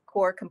 6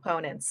 core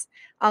components.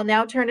 I'll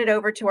now turn it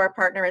over to our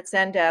partner at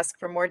Zendesk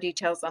for more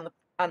details on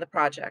the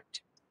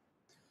project.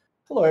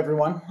 Hello,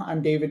 everyone.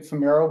 I'm David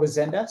Famero with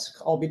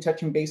Zendesk. I'll be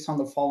touching base on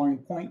the following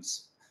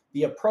points: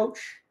 the approach,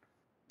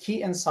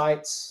 key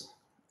insights,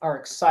 our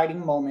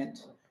exciting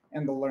moment,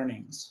 and the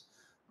learnings.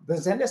 The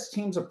Zendesk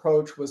team's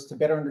approach was to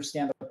better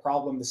understand the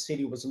problem the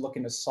city was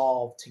looking to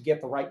solve, to get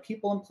the right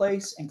people in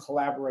place and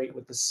collaborate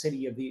with the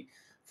city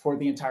for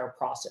the entire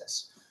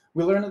process.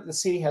 We learned that the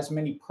city has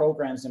many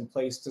programs in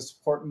place to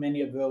support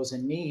many of those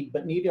in need,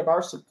 but needed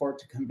our support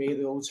to convey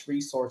those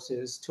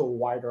resources to a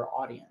wider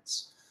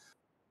audience.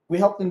 We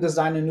helped them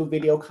design a new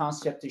video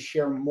concept to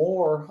share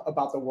more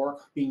about the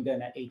work being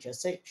done at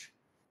HSH.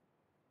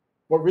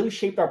 What really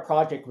shaped our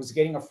project was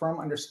getting a firm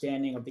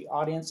understanding of the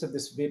audience of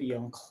this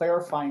video and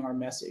clarifying our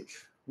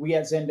message. We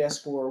at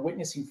Zendesk were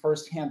witnessing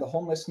firsthand the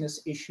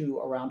homelessness issue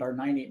around our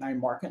 989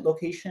 Market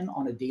location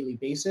on a daily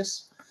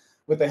basis.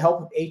 With the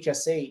help of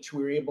HSH,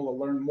 we were able to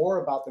learn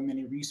more about the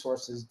many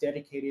resources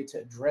dedicated to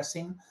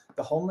addressing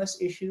the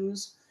homeless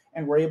issues,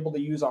 and we're able to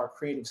use our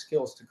creative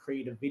skills to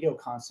create a video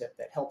concept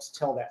that helps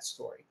tell that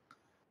story.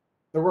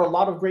 There were a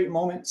lot of great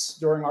moments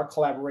during our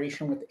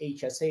collaboration with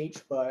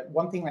HSH, but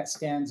one thing that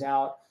stands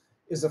out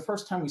is the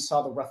first time we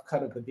saw the rough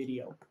cut of the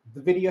video.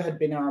 The video had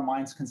been in our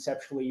minds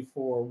conceptually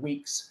for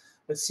weeks,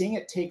 but seeing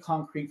it take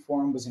concrete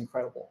form was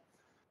incredible.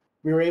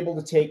 We were able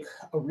to take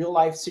a real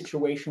life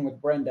situation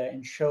with Brenda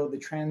and show the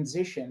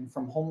transition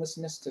from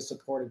homelessness to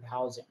supportive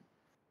housing.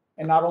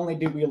 And not only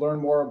did we learn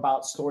more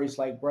about stories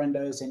like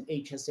Brenda's and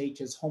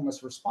HSH's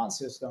homeless response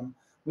system,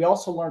 we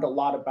also learned a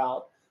lot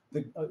about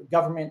the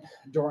government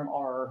during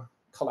our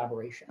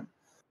collaboration.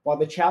 While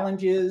the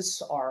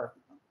challenges our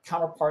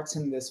counterparts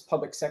in this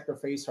public sector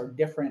face are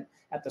different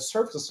at the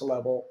surface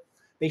level,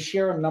 they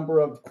share a number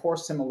of core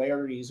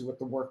similarities with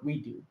the work we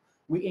do.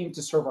 We aim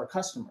to serve our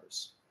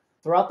customers.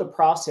 Throughout the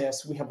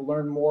process, we have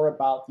learned more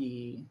about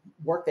the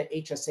work that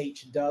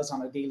HSH does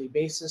on a daily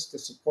basis to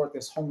support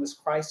this homeless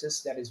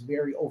crisis that is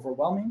very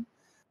overwhelming.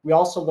 We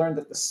also learned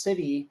that the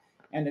city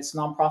and its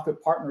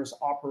nonprofit partners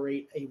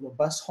operate a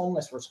robust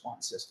homeless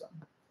response system.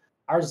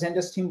 Our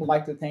Zendesk team would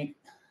like to thank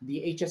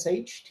the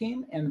HSH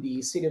team and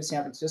the City of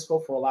San Francisco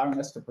for allowing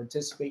us to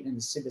participate in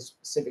the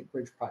Civic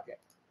Bridge project.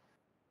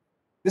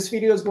 This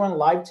video is going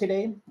live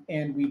today,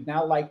 and we'd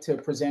now like to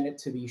present it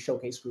to the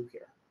showcase group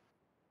here.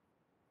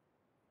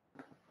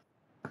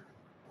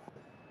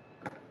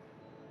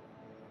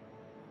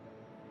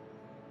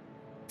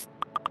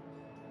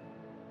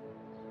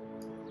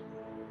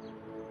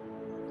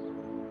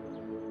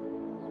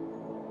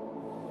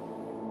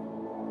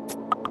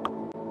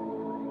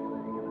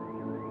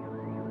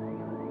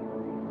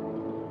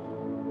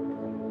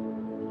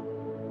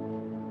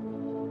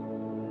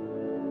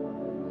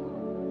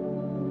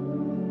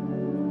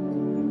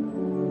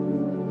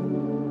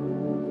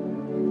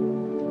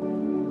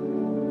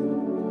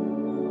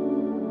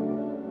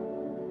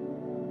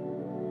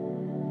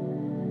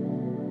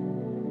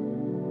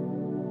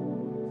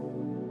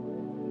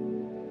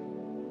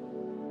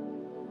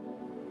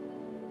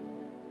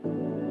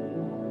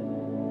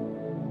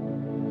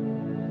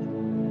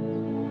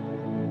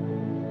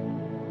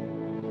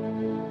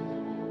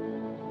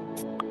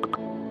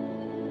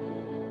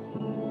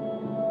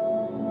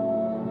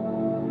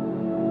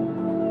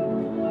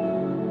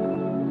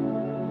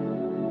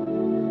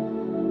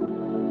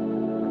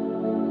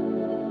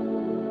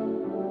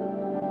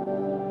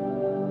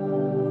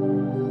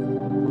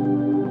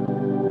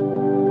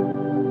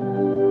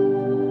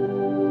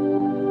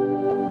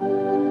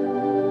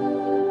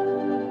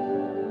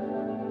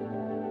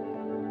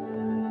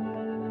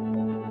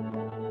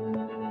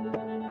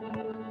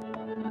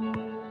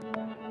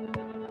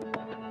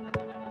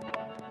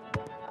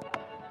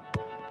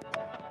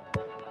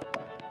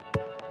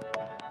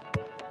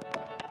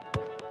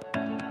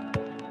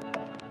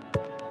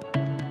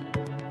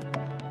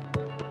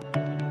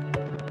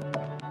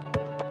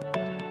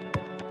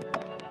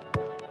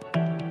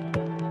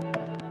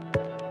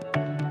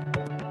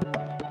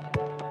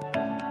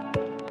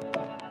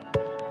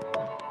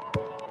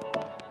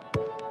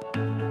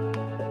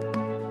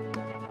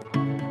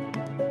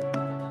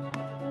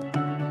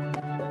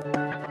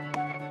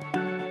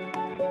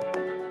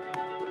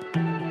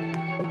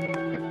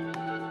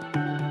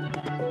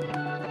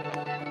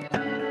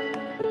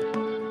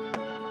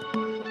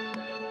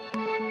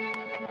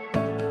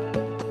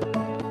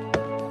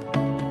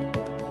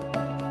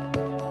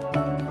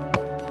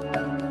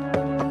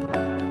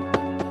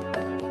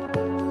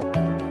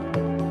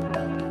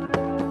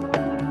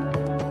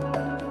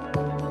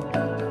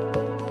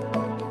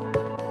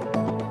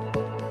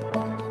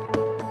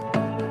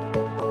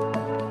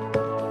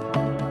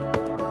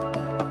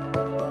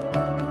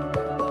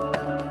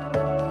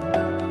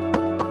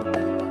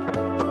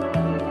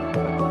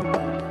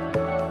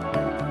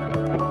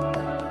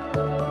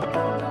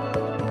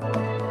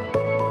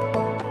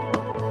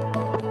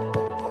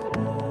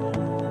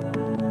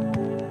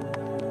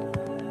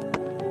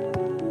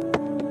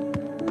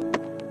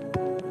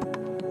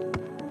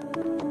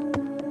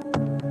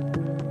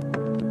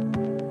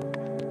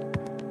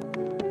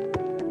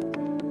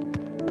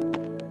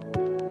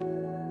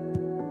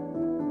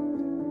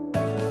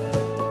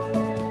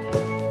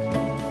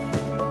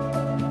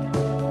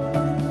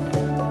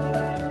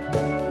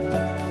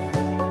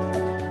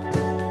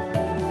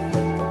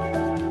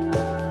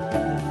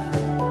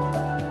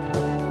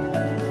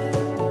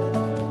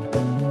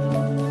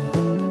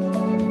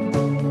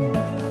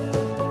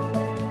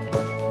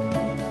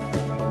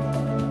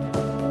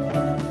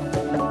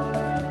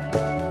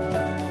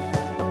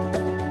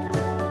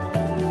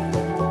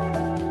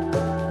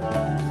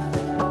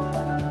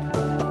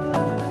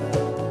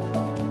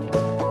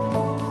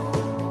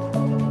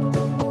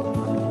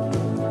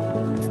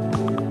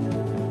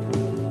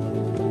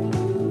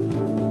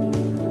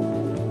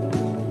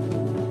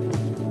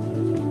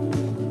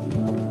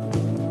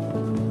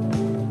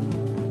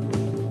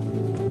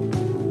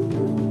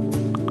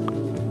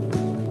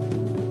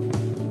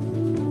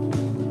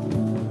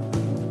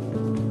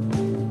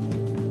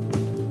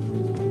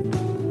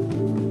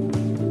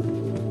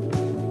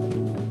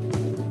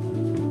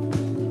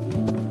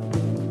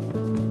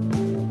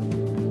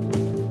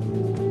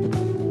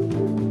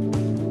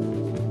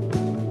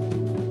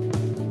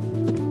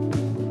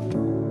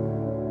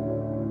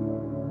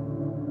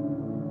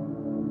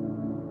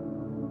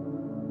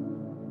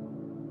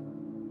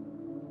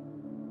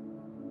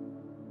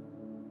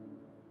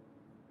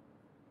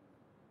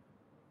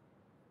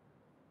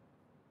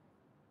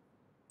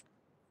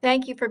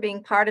 Thank you for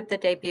being part of the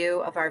debut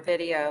of our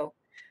video.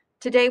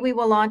 Today we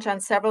will launch on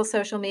several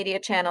social media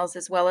channels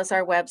as well as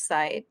our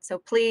website. So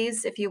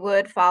please, if you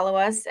would, follow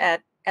us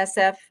at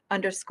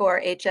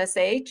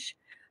SF_HSH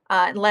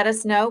and let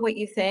us know what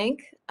you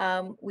think.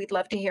 We'd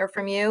love to hear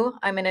from you.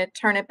 I'm going to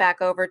turn it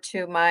back over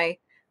to my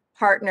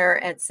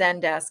partner at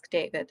Zendesk,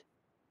 David.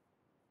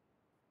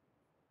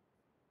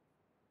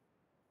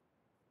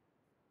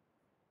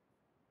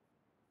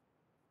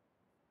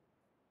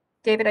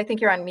 David, I think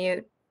you're on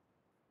mute.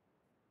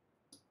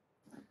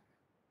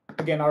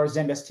 Again, our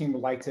Zendesk team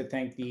would like to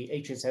thank the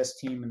HSS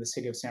team and the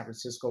City of San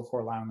Francisco for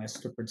allowing us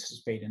to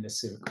participate in the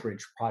Civic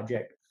Bridge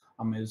project.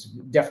 It was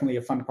definitely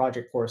a fun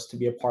project for us to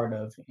be a part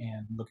of,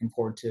 and looking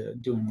forward to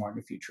doing more in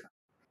the future.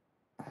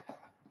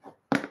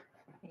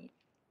 Great.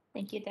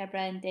 Thank you,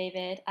 Deborah and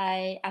David.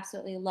 I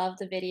absolutely love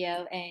the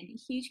video, and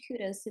huge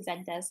kudos to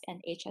Zendesk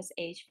and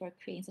HSH for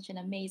creating such an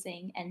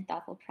amazing and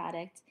thoughtful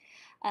product.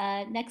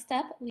 Next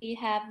up, we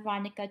have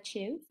Veronica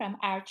Chu from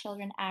Our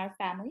Children, Our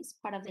Families,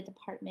 part of the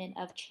Department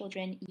of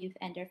Children, Youth,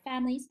 and Their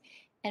Families,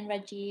 and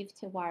Rajiv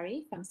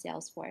Tiwari from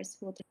Salesforce,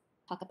 who will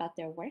talk about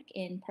their work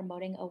in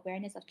promoting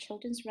awareness of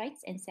children's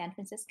rights in San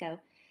Francisco.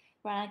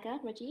 Veronica,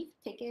 Rajiv,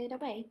 take it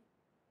away.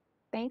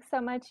 Thanks so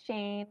much,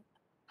 Jane.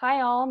 Hi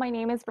all, my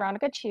name is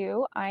Veronica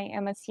Chu. I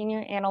am a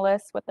senior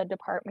analyst with the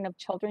Department of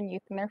Children,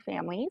 Youth, and Their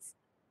Families.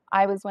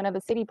 I was one of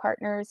the city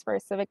partners for a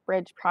Civic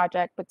Bridge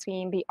project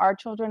between the Our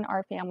Children,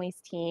 Our Families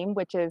team,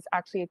 which is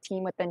actually a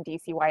team within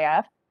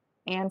DCYF,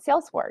 and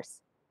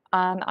Salesforce.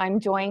 I'm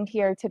joined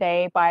here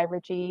today by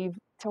Rajiv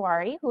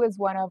Tiwari, who is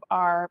one of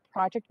our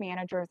project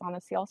managers on the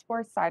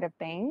Salesforce side of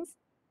things,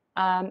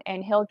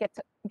 and he'll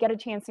get a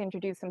chance to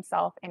introduce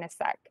himself in a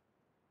sec.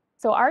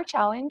 So our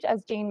challenge,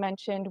 as Jane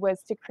mentioned,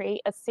 was to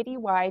create a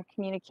citywide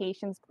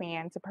communications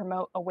plan to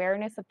promote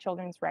awareness of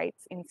children's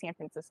rights in San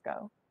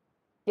Francisco.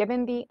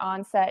 Given the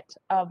onset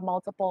of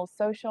multiple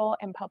social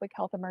and public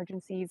health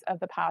emergencies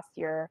of the past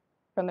year,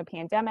 from the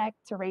pandemic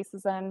to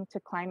racism to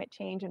climate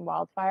change and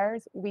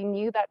wildfires, we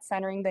knew that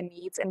centering the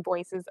needs and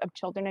voices of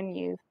children and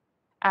youth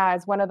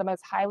as one of the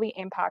most highly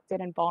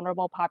impacted and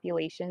vulnerable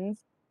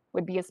populations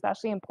would be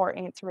especially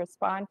important to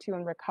respond to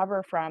and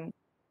recover from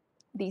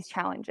these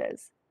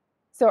challenges.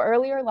 So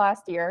earlier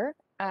last year,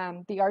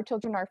 the Our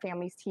Children, Our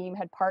Families team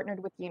had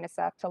partnered with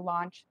UNICEF to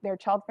launch their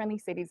Child Friendly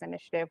Cities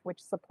initiative, which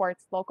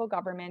supports local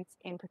governments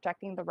in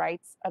protecting the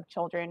rights of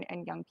children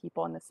and young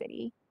people in the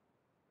city.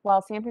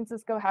 While San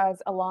Francisco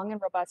has a long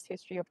and robust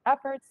history of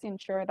efforts to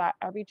ensure that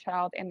every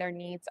child and their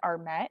needs are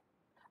met,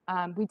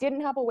 we didn't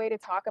have a way to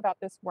talk about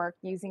this work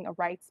using a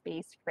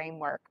rights-based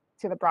framework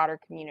to the broader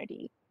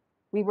community.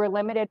 We were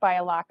limited by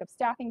a lack of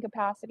staffing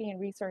capacity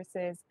and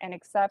resources, and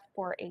except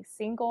for a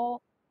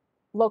single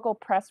local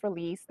press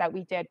release that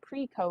we did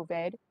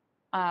pre-COVID,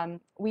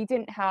 we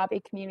didn't have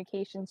a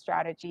communication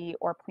strategy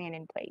or plan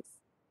in place.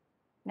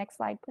 Next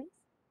slide, please.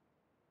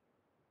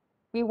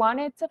 We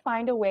wanted to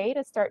find a way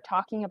to start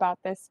talking about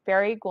this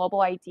very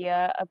global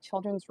idea of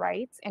children's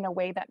rights in a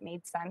way that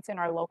made sense in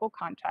our local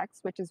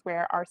context, which is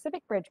where our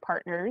Civic Bridge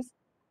partners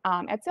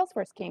at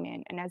Salesforce came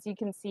in. And as you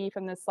can see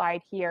from the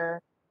slide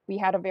here, we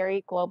had a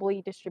very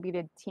globally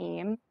distributed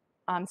team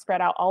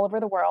spread out all over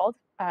the world,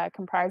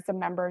 comprised of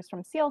members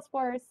from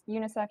Salesforce,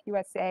 UNICEF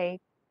USA,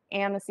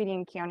 and the City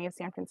and County of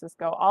San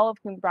Francisco, all of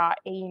whom brought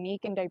a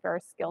unique and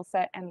diverse skill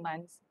set and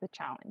lens to the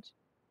challenge.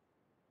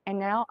 And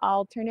now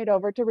I'll turn it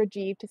over to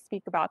Rajiv to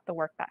speak about the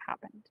work that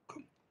happened.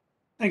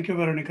 Thank you,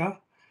 Veronica.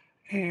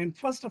 And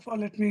first of all,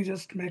 let me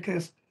just make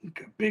a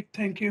big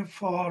thank you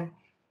for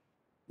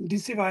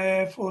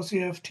DCYF,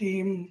 OCF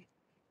team,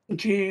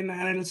 Jane,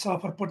 and Elsa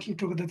for putting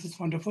together this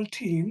wonderful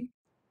team.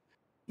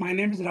 My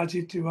name is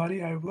Rajiv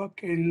Tiwari. I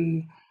work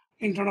in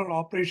internal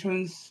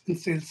operations in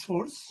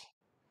Salesforce.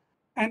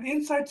 And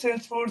inside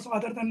Salesforce,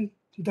 other than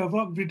the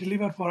work we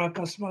deliver for our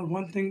customer,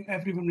 one thing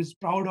everyone is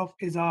proud of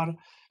is our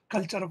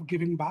culture of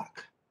giving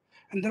back.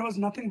 And there was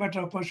nothing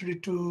better opportunity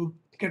to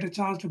get a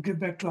chance to give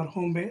back to our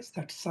home base,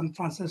 that's San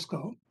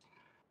Francisco.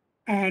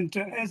 And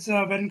as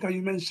Veronica,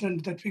 you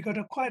mentioned that we got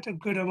quite a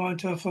good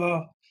amount of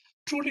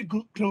truly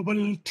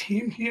global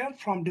team here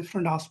from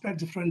different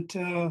aspects, different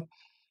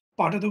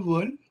part of the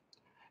world.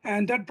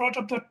 And that brought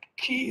up the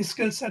key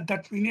skill set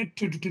that we need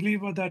to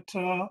deliver that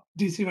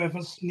DCYF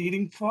was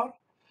needing for,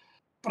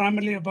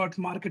 primarily about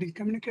marketing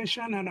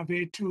communication and a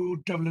way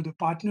to develop the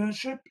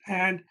partnership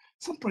and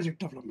some project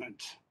development.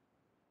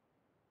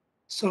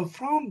 So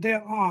from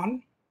there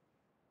on,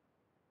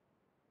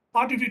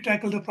 how did we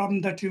tackle the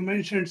problem that you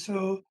mentioned?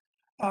 So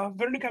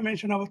Veronica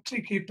mentioned our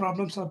three key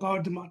problems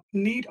about the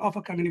need of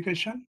a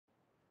communication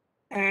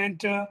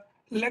and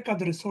lack of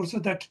the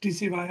resources that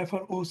DCYF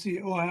or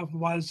OCOF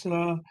was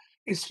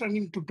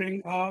struggling to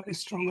bring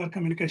stronger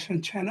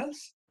communication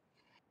channels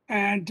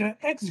and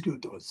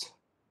execute those.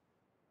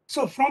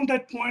 So from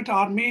that point,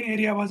 our main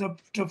area was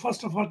to,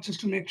 first of all,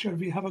 just to make sure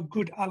we have a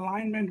good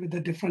alignment with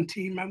the different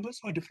team members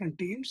or different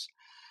teams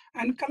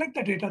and collect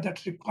the data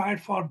that's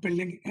required for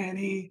building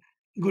any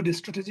good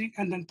strategy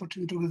and then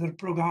putting together a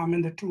program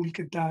and the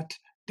toolkit that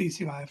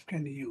DCYF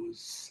can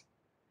use.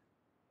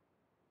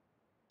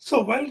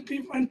 So while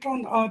we went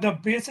on the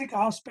basic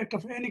aspect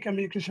of any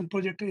communication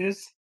project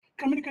is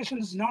communication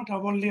is not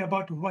only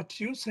about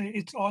what you say,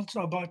 it's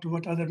also about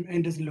what other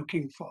end is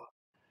looking for.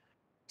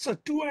 So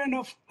two end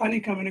of any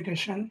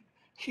communication,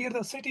 here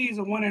the city is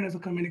one end of the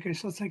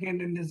communication,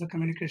 second end is the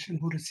communication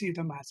who receive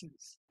the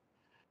messages.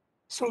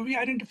 So we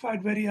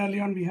identified very early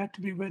on, we had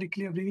to be very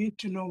clear. We need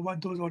to know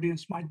what those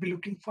audience might be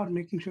looking for,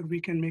 making sure we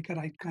can make a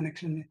right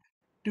connection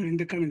during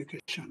the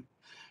communication.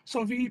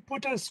 So we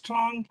put a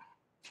strong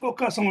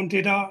focus on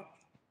data,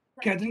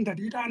 gathering the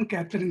data and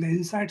capturing the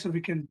insights so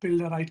we can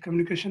build a right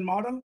communication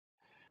model,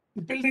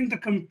 building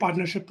the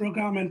partnership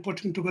program and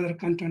putting together a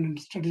content and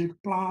strategic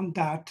plan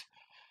that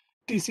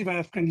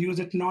TCYF can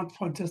use it not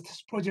for just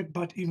this project,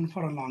 but even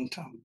for a long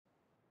term.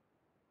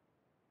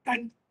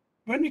 And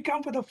when we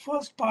come to the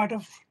first part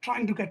of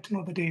trying to get to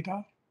know the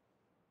data,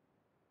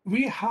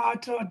 we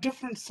had a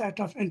different set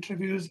of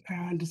interviews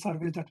and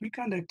surveys that we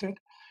conducted,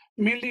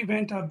 mainly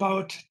went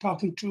about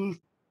talking to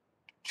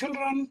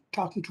children,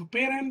 talking to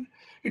parents.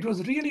 It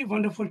was really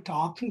wonderful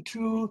talking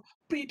to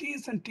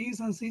preteens and teens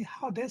and see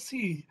how they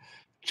see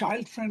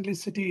child-friendly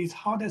cities,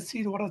 how they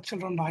see what our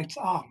children's rights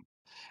are.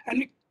 And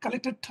we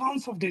collected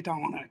tons of data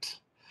on it.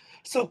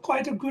 So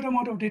quite a good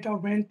amount of data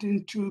went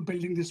into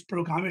building this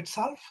program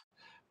itself,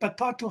 but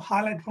thought to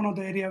highlight one of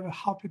the areas where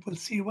how people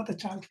see what the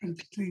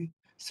child-friendly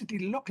city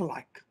look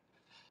like.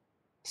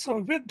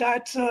 So with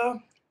that,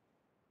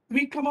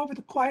 we come up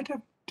with quite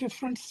a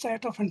different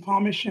set of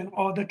information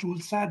or the tool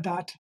set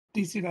that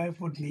DCYF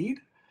would need.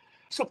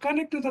 So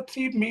connect to the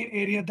three main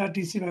areas that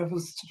DCYF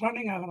was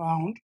running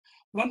around.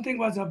 One thing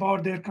was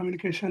about their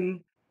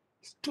communication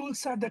tool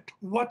set, that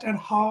what and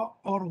how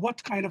or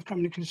what kind of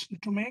communication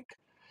to make,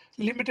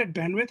 limited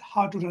bandwidth,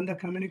 how to run the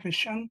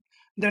communication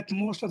that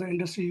most of the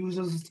industry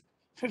uses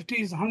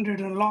 50s, 100,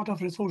 and a lot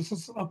of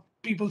resources of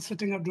people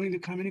sitting up doing the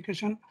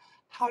communication.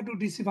 How do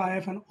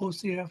DCYF and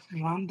OCF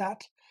run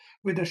that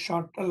with a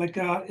short, like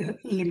a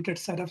limited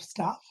set of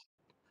staff?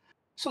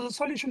 So the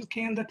solution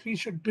came that we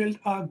should build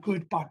a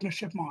good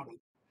partnership model.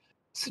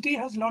 City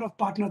has a lot of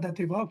partners that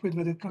they work with,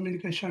 whether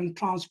communication,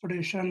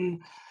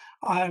 transportation,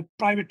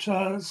 private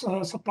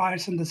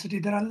suppliers in the city.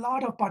 There are a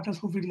lot of partners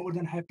who will be more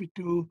than happy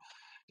to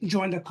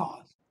join the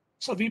cause.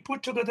 So we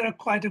put together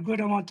quite a good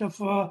amount of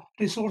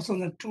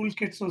resources and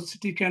toolkits so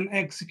city can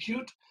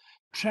execute,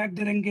 track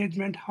their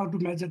engagement, how to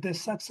measure the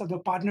success of the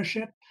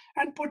partnership,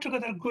 and put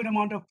together a good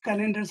amount of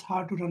calendars,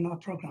 how to run our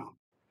program.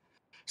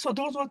 So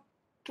those were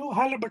two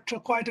highlight,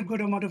 but quite a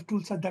good amount of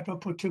tools that were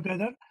put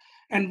together.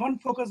 And one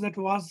focus that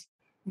was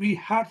we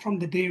had from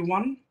the day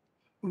one,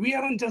 we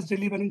aren't just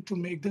delivering to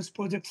make this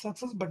project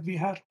success, but we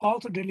are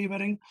also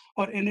delivering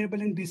or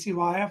enabling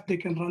DCYF. They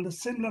can run the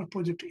similar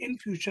project in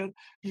future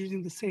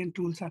using the same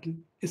tools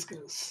and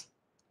skills.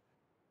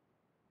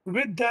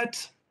 With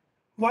that,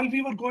 while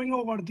we were going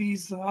over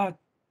these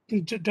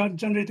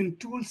generating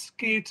tools,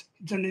 kit,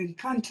 generating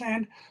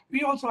content,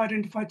 we also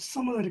identified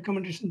some of the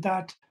recommendations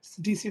that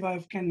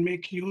DCYF can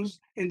make use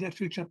in their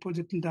future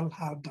project and they'll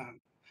have done.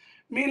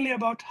 Mainly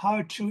about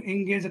how to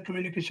engage the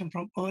communication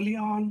from early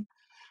on,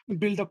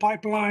 build the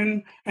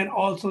pipeline, and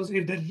also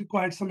if they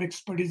require some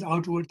expertise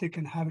outward, they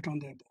can have it on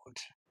their board.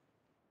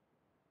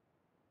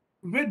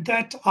 With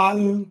that,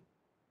 I'll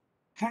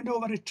hand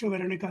over it to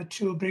Veronica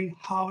to bring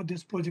how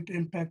this project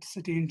impacts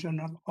city in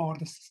general or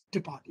this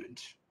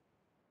department.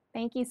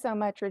 Thank you so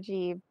much,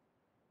 Rajiv.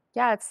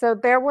 Yeah, so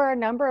there were a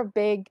number of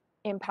big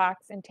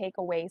impacts and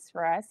takeaways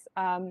for us.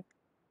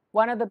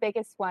 One of the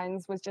biggest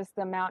ones was just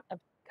the amount of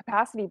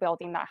capacity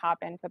building that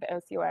happened for the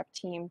OCOF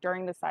team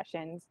during the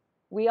sessions.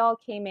 We all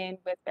came in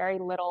with very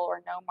little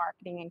or no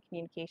marketing and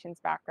communications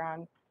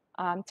background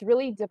to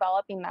really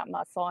developing that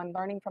muscle and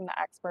learning from the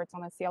experts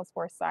on the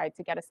Salesforce side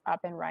to get us up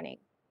and running.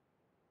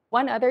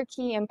 One other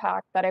key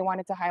impact that I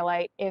wanted to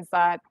highlight is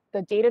that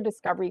the data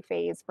discovery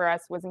phase for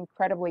us was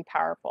incredibly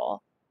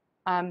powerful.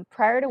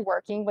 Prior to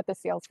working with the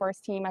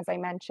Salesforce team, as I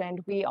mentioned,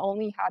 we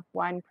only had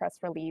one press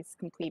release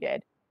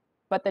completed,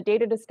 but the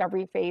data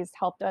discovery phase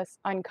helped us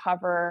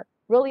uncover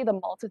really the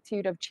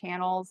multitude of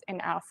channels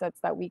and assets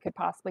that we could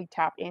possibly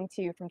tap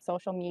into, from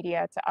social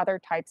media to other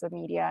types of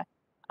media,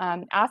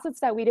 assets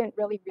that we didn't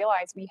really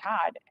realize we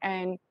had.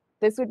 And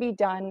this would be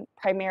done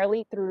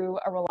primarily through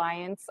a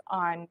reliance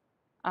on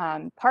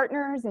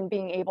partners and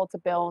being able to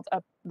build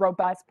a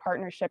robust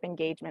partnership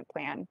engagement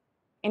plan.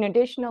 And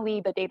additionally,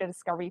 the data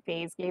discovery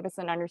phase gave us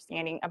an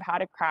understanding of how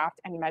to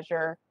craft and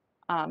measure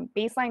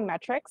baseline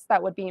metrics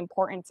that would be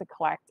important to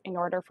collect in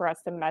order for us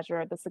to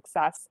measure the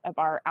success of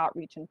our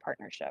outreach and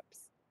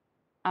partnerships.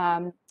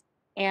 And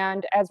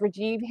as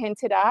Rajiv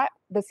hinted at,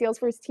 the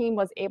Salesforce team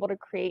was able to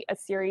create a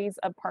series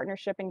of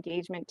partnership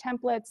engagement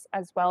templates,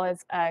 as well as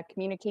a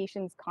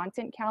communications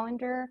content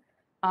calendar.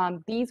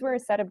 These were a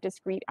set of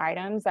discrete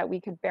items that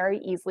we could very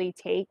easily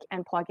take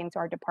and plug into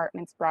our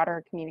department's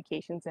broader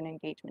communications and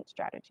engagement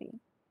strategy.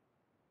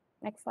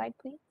 Next slide,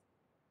 please.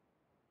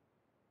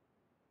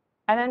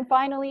 And then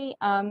finally,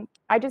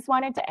 I just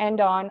wanted to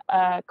end on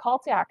a call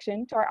to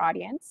action to our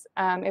audience.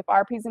 If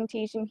our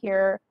presentation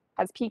here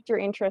has piqued your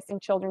interest in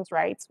children's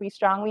rights, we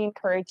strongly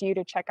encourage you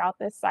to check out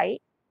this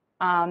site.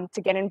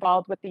 to get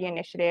involved with the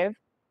initiative.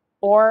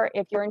 Or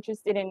if you're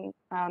interested in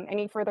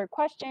any further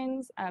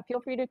questions,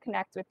 feel free to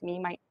connect with me.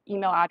 My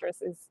email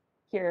address is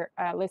here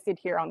listed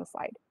here on the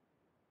slide.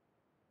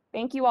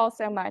 Thank you all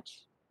so much.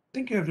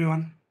 Thank you,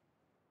 everyone.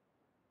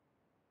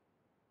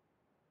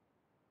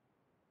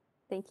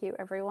 Thank you,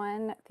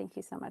 everyone. Thank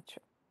you so much,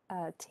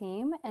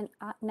 team. And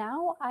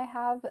now I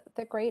have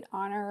the great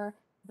honor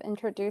of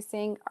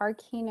introducing our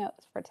keynote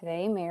for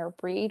today, Mayor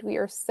Breed. We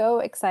are so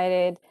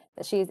excited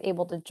that she is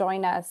able to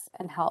join us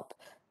and help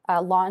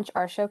launch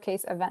our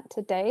showcase event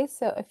today.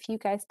 So if you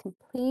guys can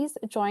please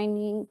join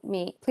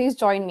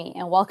me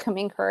in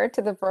welcoming her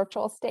to the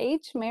virtual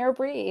stage, Mayor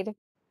Breed.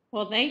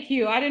 Well, thank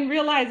you. I didn't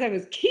realize I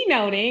was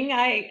keynoting.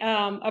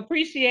 I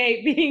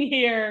appreciate being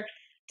here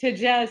to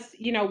just,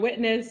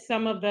 witness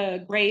some of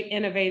the great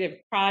innovative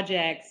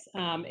projects.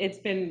 It's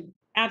been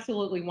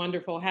absolutely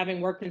wonderful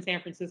having worked in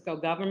San Francisco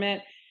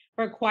government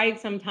for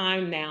quite some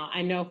time now.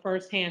 I know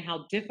firsthand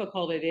how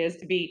difficult it is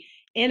to be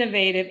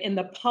innovative in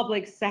the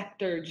public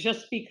sector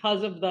just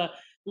because of the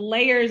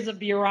layers of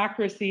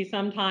bureaucracy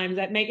sometimes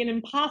that make it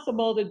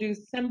impossible to do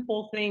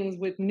simple things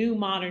with new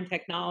modern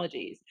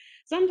technologies.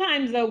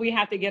 Sometimes, though, we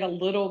have to get a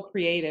little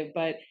creative,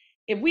 but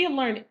if we have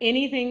learned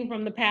anything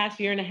from the past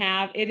year and a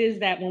half, it is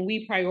that when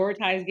we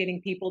prioritize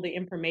getting people the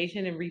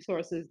information and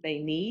resources they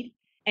need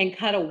and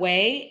cut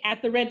away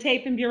at the red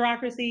tape and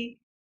bureaucracy,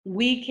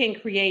 we can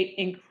create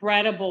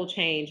incredible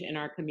change in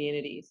our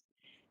communities.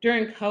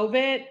 During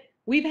COVID,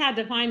 we've had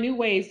to find new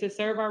ways to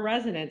serve our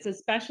residents,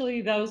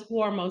 especially those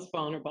who are most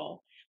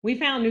vulnerable. We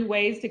found new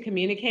ways to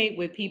communicate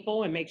with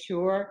people and make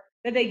sure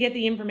that they get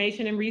the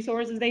information and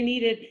resources they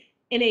needed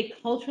in a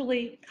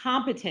culturally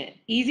competent,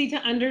 easy to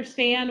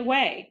understand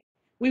way.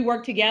 We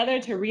worked together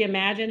to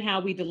reimagine how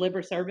we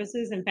deliver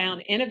services and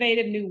found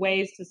innovative new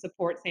ways to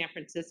support San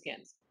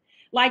Franciscans,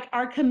 like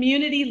our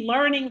community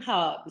learning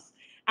hubs,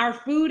 our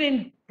food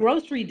and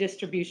grocery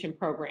distribution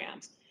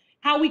programs,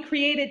 how we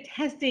created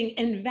testing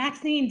and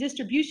vaccine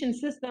distribution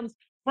systems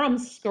from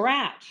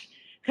scratch,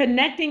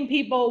 connecting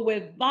people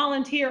with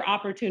volunteer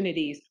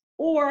opportunities,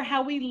 or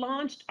how we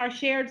launched our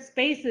shared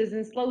spaces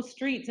and slow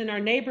streets in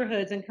our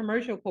neighborhoods and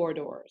commercial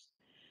corridors.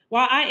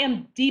 While I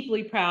am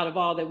deeply proud of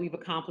all that we've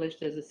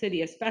accomplished as a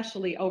city,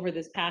 especially over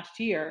this past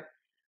year,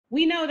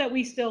 we know that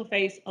we still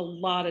face a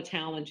lot of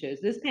challenges.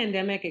 This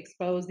pandemic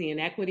exposed the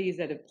inequities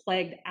that have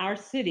plagued our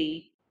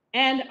city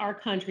and our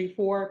country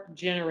for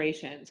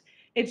generations.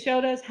 It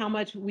showed us how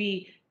much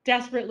we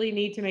desperately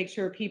need to make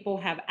sure people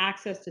have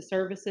access to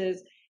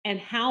services and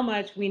how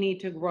much we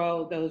need to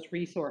grow those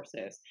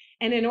resources.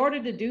 And in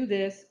order to do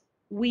this,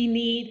 we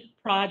need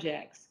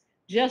projects,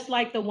 just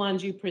like the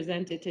ones you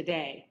presented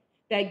today,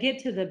 that get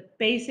to the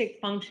basic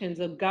functions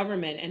of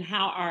government and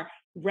how our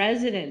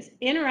residents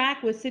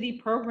interact with city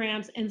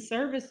programs and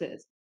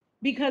services.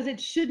 Because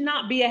it should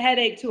not be a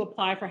headache to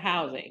apply for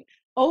housing,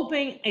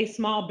 open a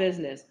small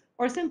business,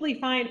 or simply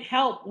find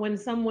help when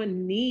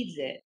someone needs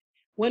it.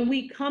 When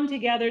we come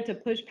together to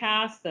push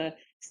past the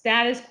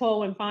status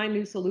quo and find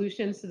new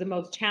solutions to the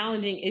most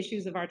challenging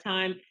issues of our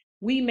time,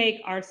 we make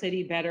our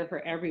city better for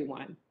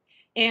everyone.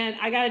 And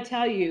I got to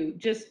tell you,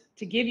 just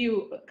to give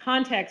you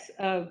context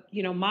of,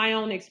 my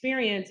own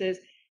experiences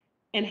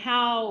and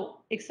how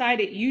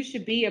excited you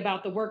should be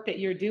about the work that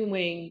you're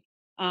doing,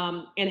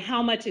 and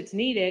how much it's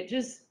needed,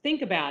 just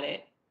think about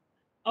it.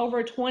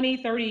 Over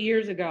 20, 30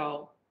 years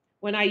ago,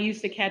 when I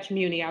used to catch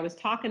Muni, I was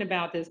talking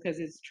about this because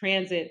it's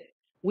transit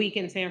week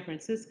in San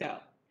Francisco.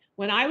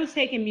 When I was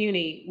taking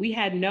Muni, we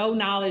had no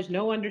knowledge,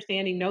 no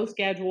understanding, no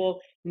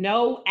schedule,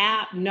 no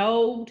app,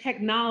 no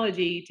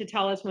technology to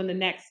tell us when the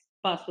next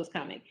bus was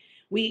coming.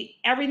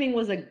 Everything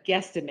was a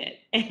guesstimate.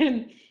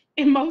 And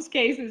in most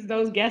cases,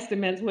 those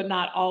guesstimates would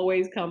not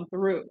always come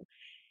through.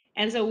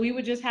 And so we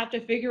would just have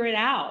to figure it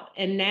out.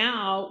 And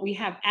now we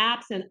have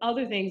apps and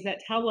other things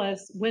that tell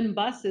us when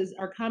buses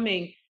are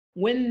coming,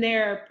 when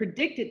they're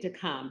predicted to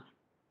come,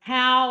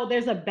 how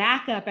there's a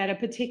backup at a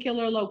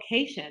particular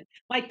location,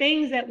 like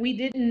things that we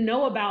didn't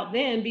know about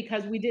then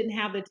because we didn't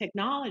have the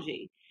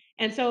technology.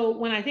 And so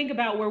when I think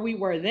about where we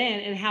were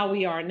then and how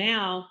we are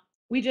now,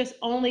 we just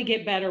only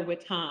get better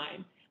with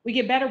time. We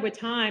get better with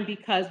time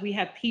because we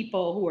have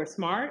people who are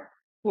smart,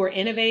 who are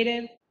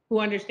innovative, who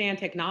understand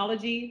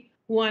technology,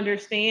 who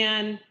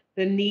understand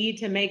the need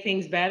to make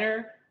things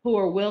better, who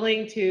are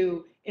willing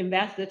to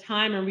invest the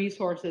time and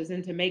resources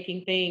into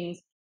making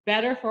things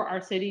better for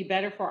our city,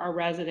 better for our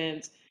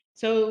residents,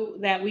 so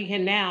that we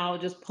can now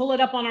just pull it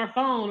up on our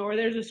phone, or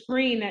there's a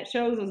screen that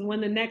shows us when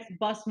the next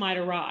bus might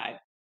arrive.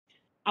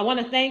 I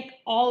want to thank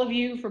all of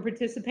you for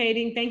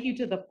participating. Thank you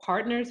to the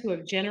partners who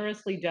have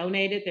generously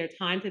donated their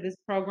time to this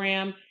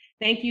program.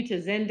 Thank you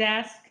to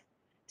Zendesk,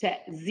 to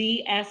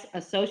ZS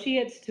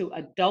Associates, to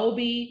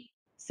Adobe,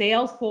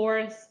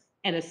 Salesforce,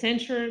 and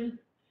Accenture.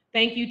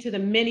 Thank you to the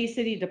many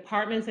city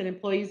departments and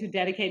employees who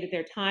dedicated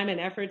their time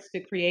and efforts to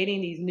creating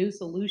these new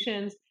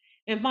solutions.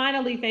 And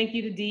finally, thank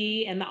you to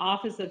Dee and the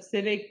Office of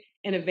Civic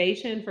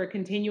Innovation for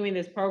continuing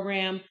this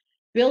program,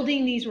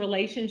 building these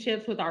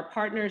relationships with our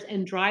partners,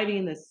 and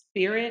driving the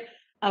spirit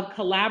of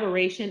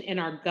collaboration in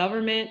our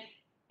government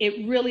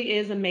It really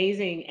is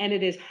amazing. And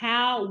it is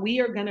how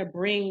we are going to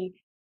bring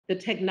the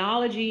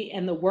technology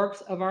and the works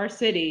of our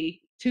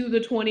city to the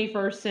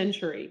 21st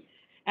century.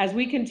 As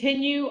we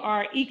continue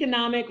our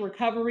economic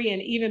recovery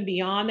and even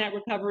beyond that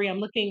recovery, I'm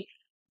looking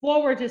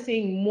forward to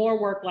seeing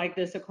more work like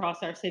this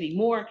across our city,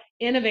 more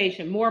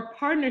innovation, more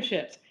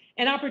partnerships,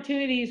 and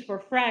opportunities for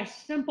fresh,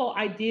 simple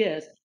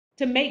ideas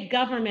to make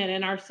government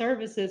and our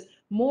services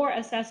more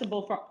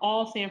accessible for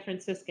all San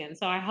Franciscans.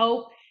 So I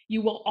hope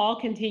you will all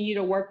continue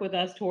to work with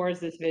us towards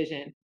this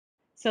vision.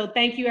 So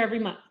thank you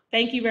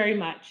Thank you very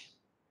much.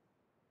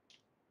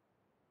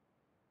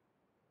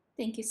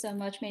 Thank you so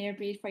much, Mayor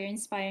Breed, for your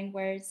inspiring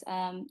words.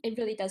 It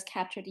really does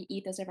capture the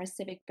ethos of our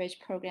Civic Bridge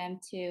program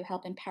to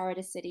help empower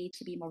the city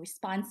to be more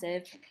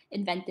responsive,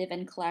 inventive,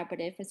 and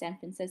collaborative for San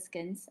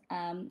Franciscans.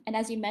 And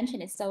as you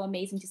mentioned, it's so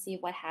amazing to see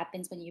what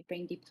happens when you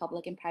bring the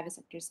public and private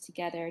sectors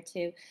together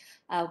to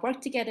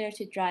work together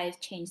to drive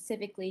change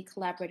civically,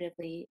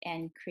 collaboratively,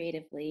 and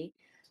creatively.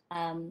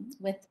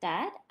 With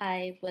that,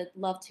 I would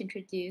love to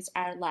introduce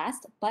our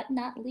last but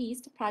not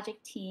least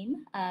project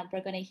team.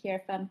 We're going to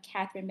hear from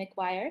Catherine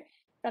McGuire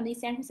from the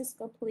San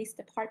Francisco Police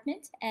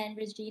Department and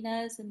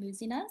Regina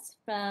Zamuzinas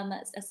from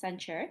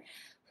Accenture,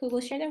 who will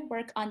share their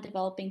work on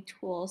developing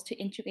tools to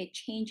integrate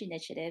change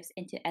initiatives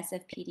into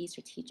SFPD's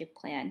strategic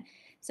plan.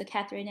 So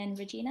Catherine and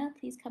Regina,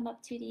 please come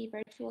up to the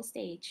virtual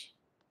stage.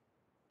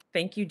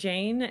 Thank you,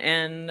 Jane,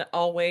 and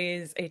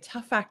always a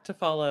tough act to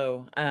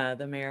follow,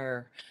 the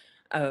mayor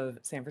of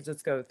San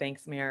Francisco.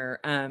 Thanks, Mayor.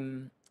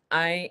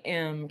 I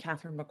am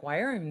Catherine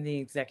McGuire. I'm the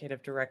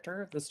Executive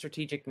Director of the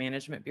Strategic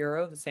Management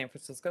Bureau of the San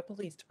Francisco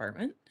Police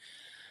Department.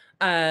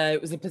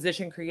 It was a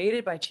position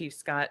created by Chief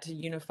Scott to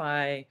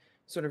unify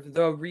sort of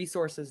the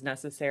resources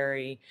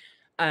necessary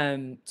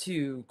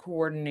to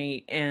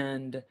coordinate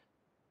and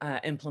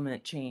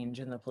implement change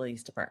in the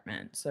police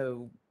department.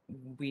 So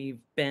we've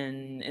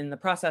been in the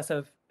process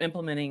of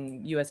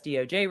implementing US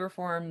DOJ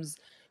reforms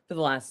for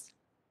the last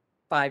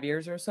 5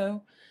 years or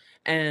so.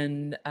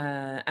 And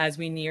as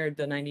we neared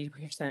the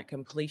 90%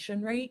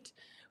 completion rate,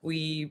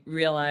 we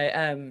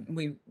realized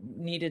we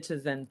needed to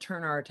then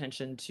turn our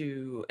attention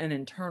to an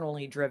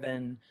internally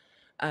driven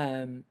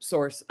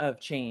source of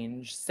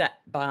change set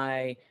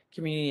by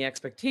community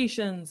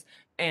expectations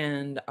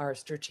and our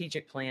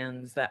strategic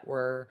plans that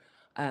were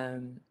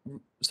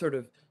sort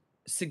of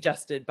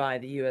suggested by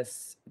the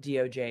US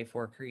DOJ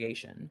for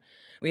creation.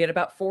 We had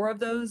about 4 of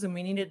those, and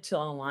we needed to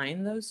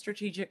align those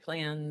strategic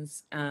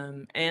plans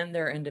and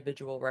their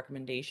individual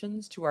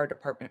recommendations to our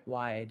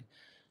department-wide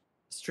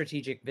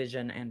strategic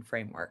vision and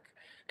framework.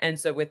 And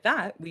so with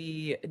that,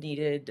 we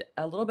needed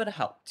a little bit of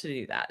help to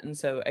do that. And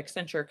so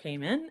Accenture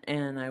came in,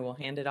 and I will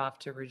hand it off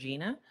to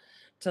Regina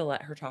to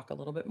let her talk a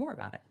little bit more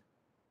about it.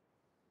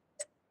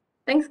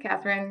 Thanks,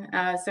 Catherine.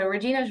 So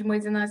Regina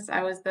Zamuzinas,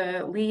 I was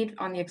the lead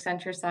on the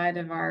Accenture side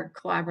of our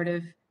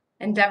collaborative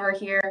endeavor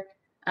here.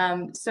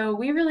 So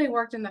we really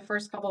worked in the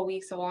first couple of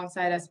weeks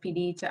alongside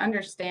SPD to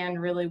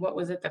understand really what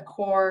was at the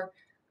core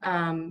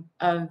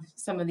of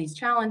some of these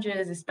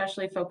challenges,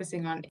 especially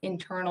focusing on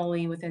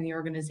internally within the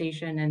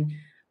organization and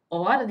a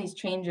lot of these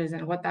changes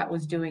and what that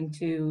was doing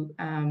to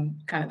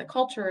kind of the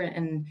culture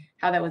and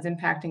how that was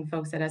impacting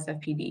folks at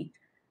SFPD.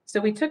 So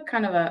we took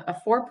kind of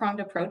a 4-pronged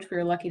approach. We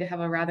were lucky to have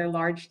a rather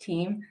large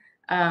team.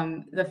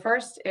 The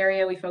first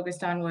area we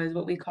focused on was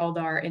what we called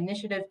our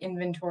initiative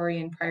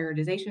inventory and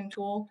prioritization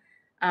tool.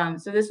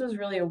 So this was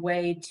really a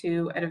way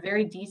to, at a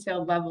very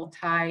detailed level,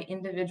 tie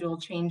individual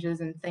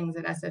changes and things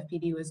that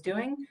SFPD was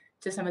doing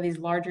to some of these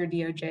larger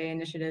DOJ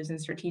initiatives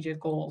and strategic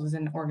goals as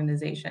an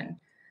organization.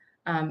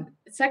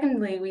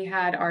 Secondly, we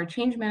had our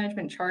change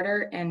management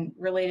charter and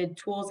related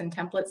tools and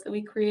templates that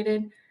we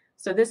created.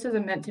 So this was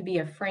meant to be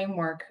a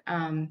framework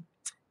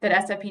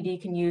that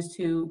SFPD can use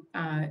to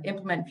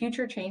implement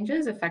future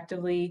changes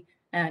effectively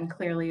and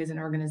clearly as an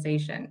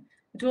organization.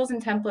 The tools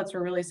and templates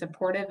were really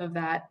supportive of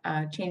that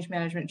change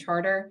management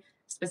charter,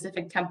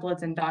 specific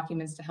templates and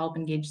documents to help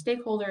engage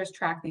stakeholders,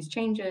 track these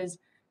changes,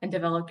 and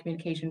develop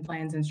communication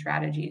plans and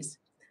strategies.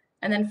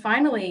 And then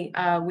finally,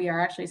 we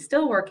are actually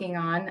still working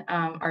on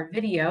our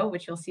video,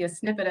 which you'll see a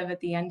snippet of at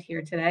the end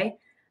here today.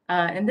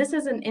 And this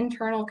is an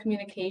internal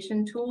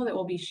communication tool that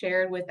will be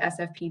shared with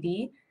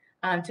SFPD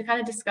to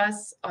kind of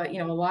discuss,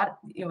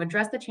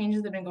 address the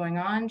changes that have been going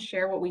on,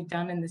 share what we've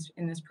done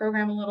in this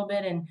program a little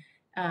bit, and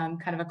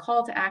kind of a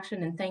call to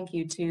action and thank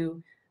you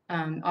to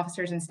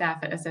officers and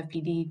staff at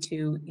SFPD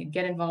to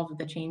get involved with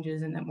the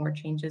changes and that more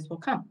changes will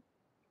come.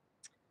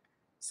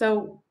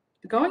 So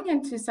going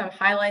into some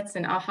highlights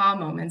and aha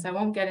moments, I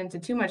won't get into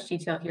too much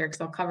detail here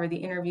because I'll cover the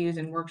interviews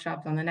and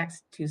workshops on the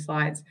next 2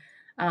 slides.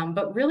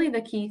 But really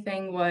the key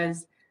thing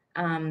was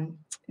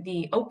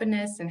the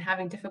openness and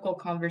having difficult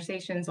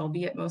conversations,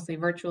 albeit mostly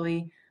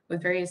virtually,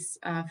 with various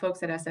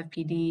folks at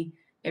SFPD.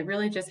 It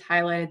really just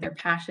highlighted their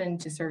passion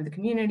to serve the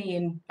community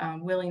and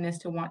willingness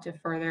to want to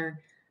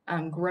further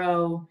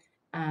grow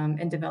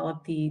and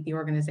develop the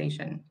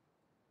organization.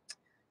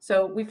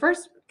 So we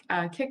first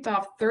kicked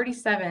off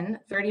 37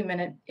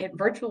 30-minute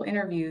virtual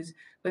interviews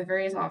with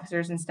various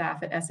officers and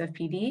staff at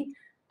SFPD.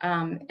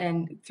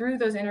 And through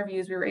those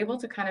interviews, we were able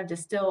to kind of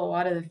distill a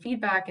lot of the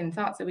feedback and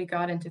thoughts that we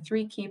got into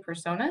 3 key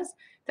personas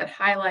that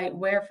highlight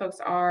where folks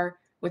are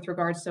with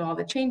regards to all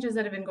the changes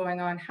that have been going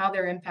on, how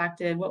they're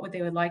impacted, what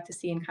they would like to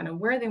see, and kind of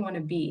where they want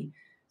to be.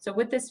 So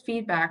with this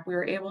feedback, we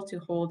were able to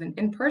hold an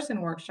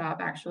in-person workshop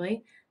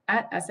actually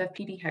at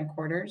SFPD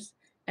headquarters.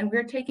 And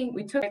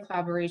we took a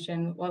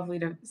collaboration, lovely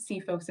to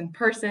see folks in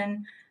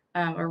person,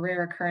 a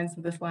rare occurrence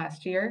of this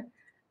last year.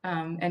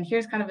 And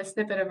here's kind of a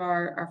snippet of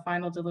our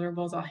final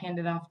deliverables. I'll hand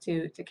it off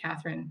to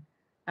Catherine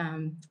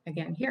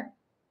again here.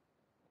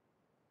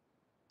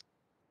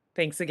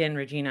 Thanks again,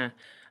 Regina.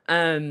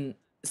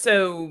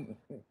 So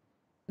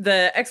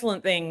the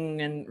excellent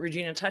thing, and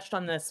Regina touched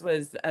on this,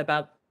 was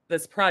about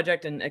this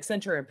project and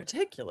Accenture in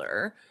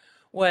particular,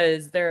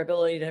 was their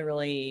ability to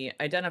really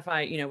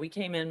identify, we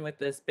came in with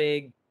this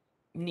big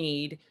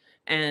need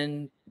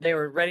and they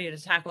were ready to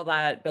tackle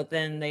that, but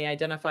then they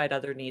identified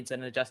other needs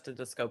and adjusted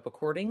the scope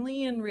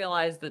accordingly and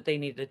realized that they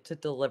needed to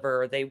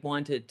deliver, they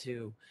wanted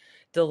to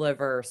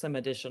deliver some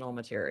additional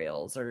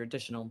materials or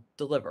additional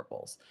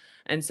deliverables.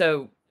 And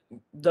so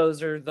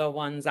those are the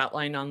ones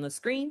outlined on the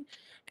screen.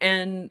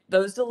 And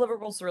those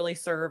deliverables really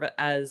serve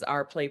as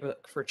our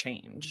playbook for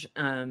change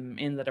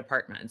in the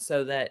department,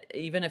 so that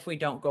even if we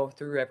don't go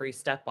through every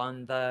step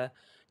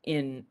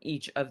in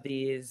each of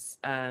these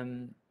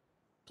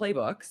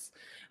playbooks,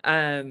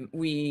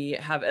 we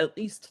have at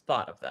least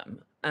thought of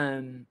them,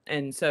 and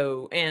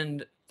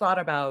thought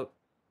about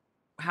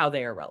how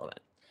they are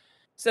relevant.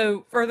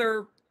 So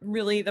further,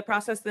 really the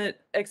process that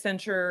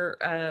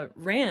Accenture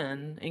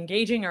ran,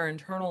 engaging our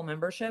internal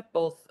membership,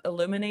 both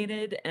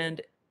illuminated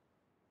and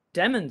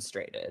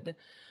demonstrated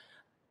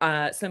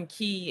some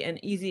key and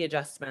easy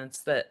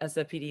adjustments that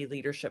SFPD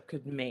leadership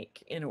could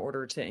make in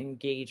order to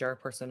engage our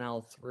personnel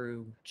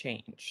through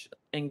change,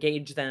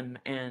 engage them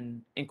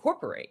and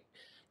incorporate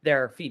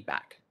their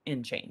feedback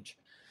in change.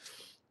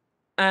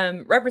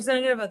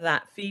 Representative of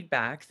that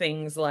feedback,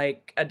 things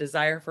like a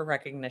desire for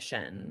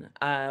recognition,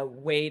 a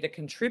way to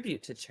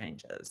contribute to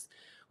changes.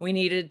 We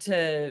needed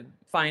to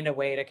find a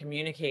way to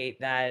communicate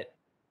that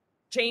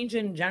change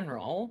in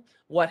general,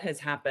 what has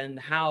happened,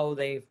 how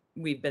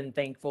we've been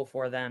thankful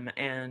for them,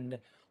 and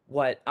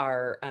what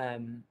our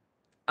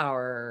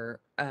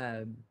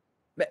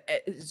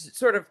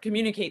sort of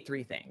communicate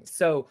 3 things.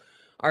 So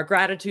our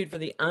gratitude for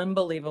the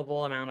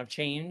unbelievable amount of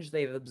change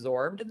they've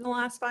absorbed in the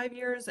last 5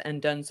 years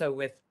and done so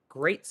with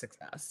great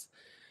success,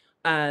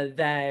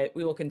 that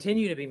we will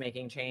continue to be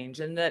making change,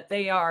 and that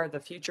they are the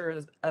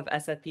future of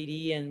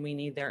SFPD and we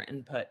need their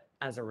input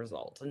as a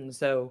result. And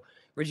so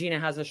Regina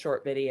has a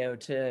short video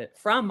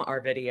from our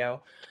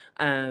video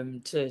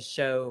to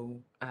show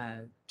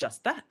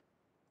just that.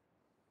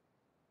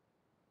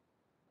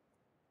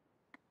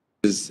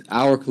 Is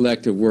our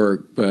collective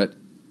work, but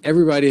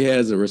everybody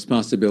has a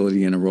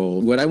responsibility and a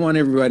role. What I want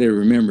everybody to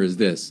remember is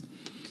this.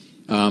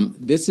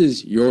 This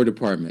is your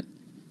department.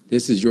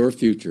 This is your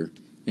future.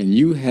 And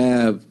you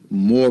have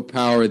more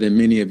power than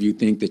many of you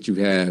think that you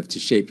have to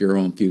shape your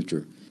own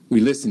future. We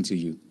listen to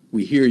you.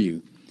 We hear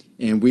you.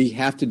 And we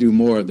have to do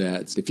more of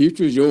that. The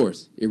future is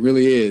yours. It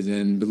really is.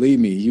 And believe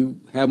me,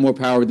 you have more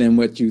power than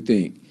what you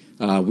think.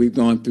 We've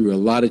gone through a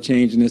lot of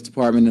change in this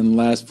department in the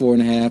last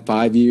 4.5,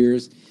 5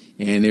 years,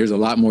 and there's a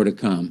lot more to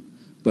come.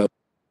 But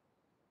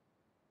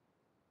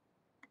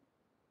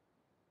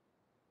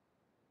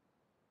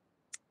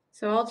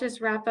so I'll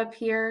just wrap up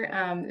here.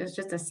 It was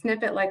just a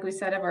snippet, like we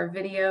said, of our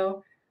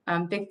video.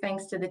 Big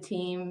thanks to the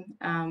team,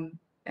 and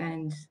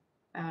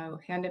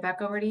hand it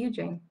back over to you,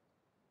 Jane.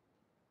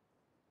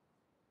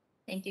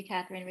 Thank you,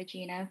 Catherine,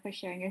 Regina, for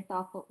sharing your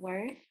thoughtful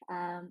work.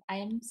 I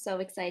am so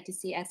excited to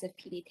see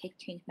SFPD take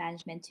change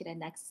management to the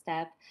next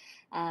step.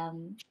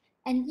 And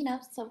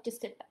so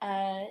just to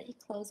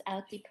close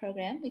out the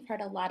program, we've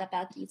heard a lot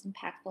about these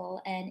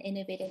impactful and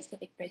innovative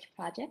Civic Bridge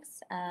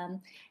projects.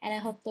 And I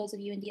hope those of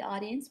you in the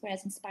audience were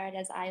as inspired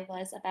as I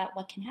was about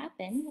what can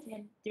happen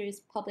when there's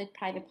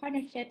public-private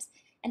partnerships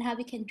and how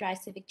we can drive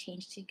civic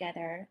change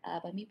together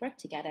when we work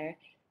together.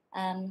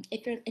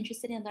 If you're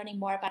interested in learning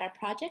more about our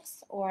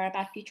projects or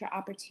about future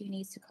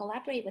opportunities to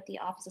collaborate with the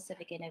Office of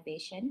Civic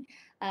Innovation,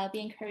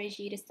 we encourage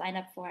you to sign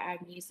up for our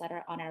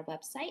newsletter on our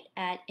website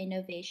at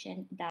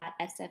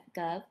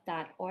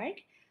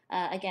innovation.sfgov.org.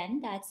 Again,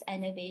 that's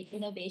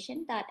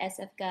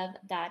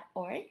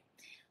innovation.sfgov.org.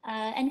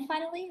 And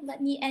finally,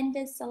 let me end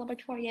this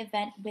celebratory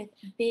event with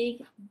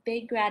big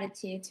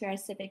gratitude to our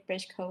Civic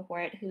Bridge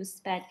cohort who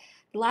spent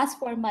the last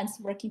 4 months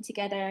working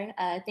together,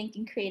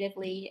 thinking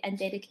creatively, and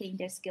dedicating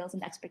their skills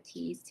and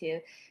expertise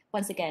to,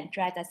 once again,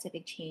 drive that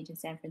civic change in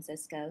San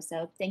Francisco.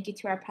 So thank you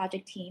to our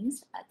project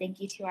teams. Thank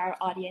you to our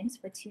audience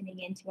for tuning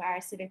into our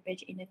Civic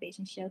Bridge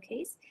Innovation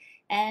Showcase.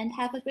 And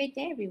have a great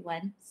day,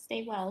 everyone.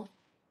 Stay well.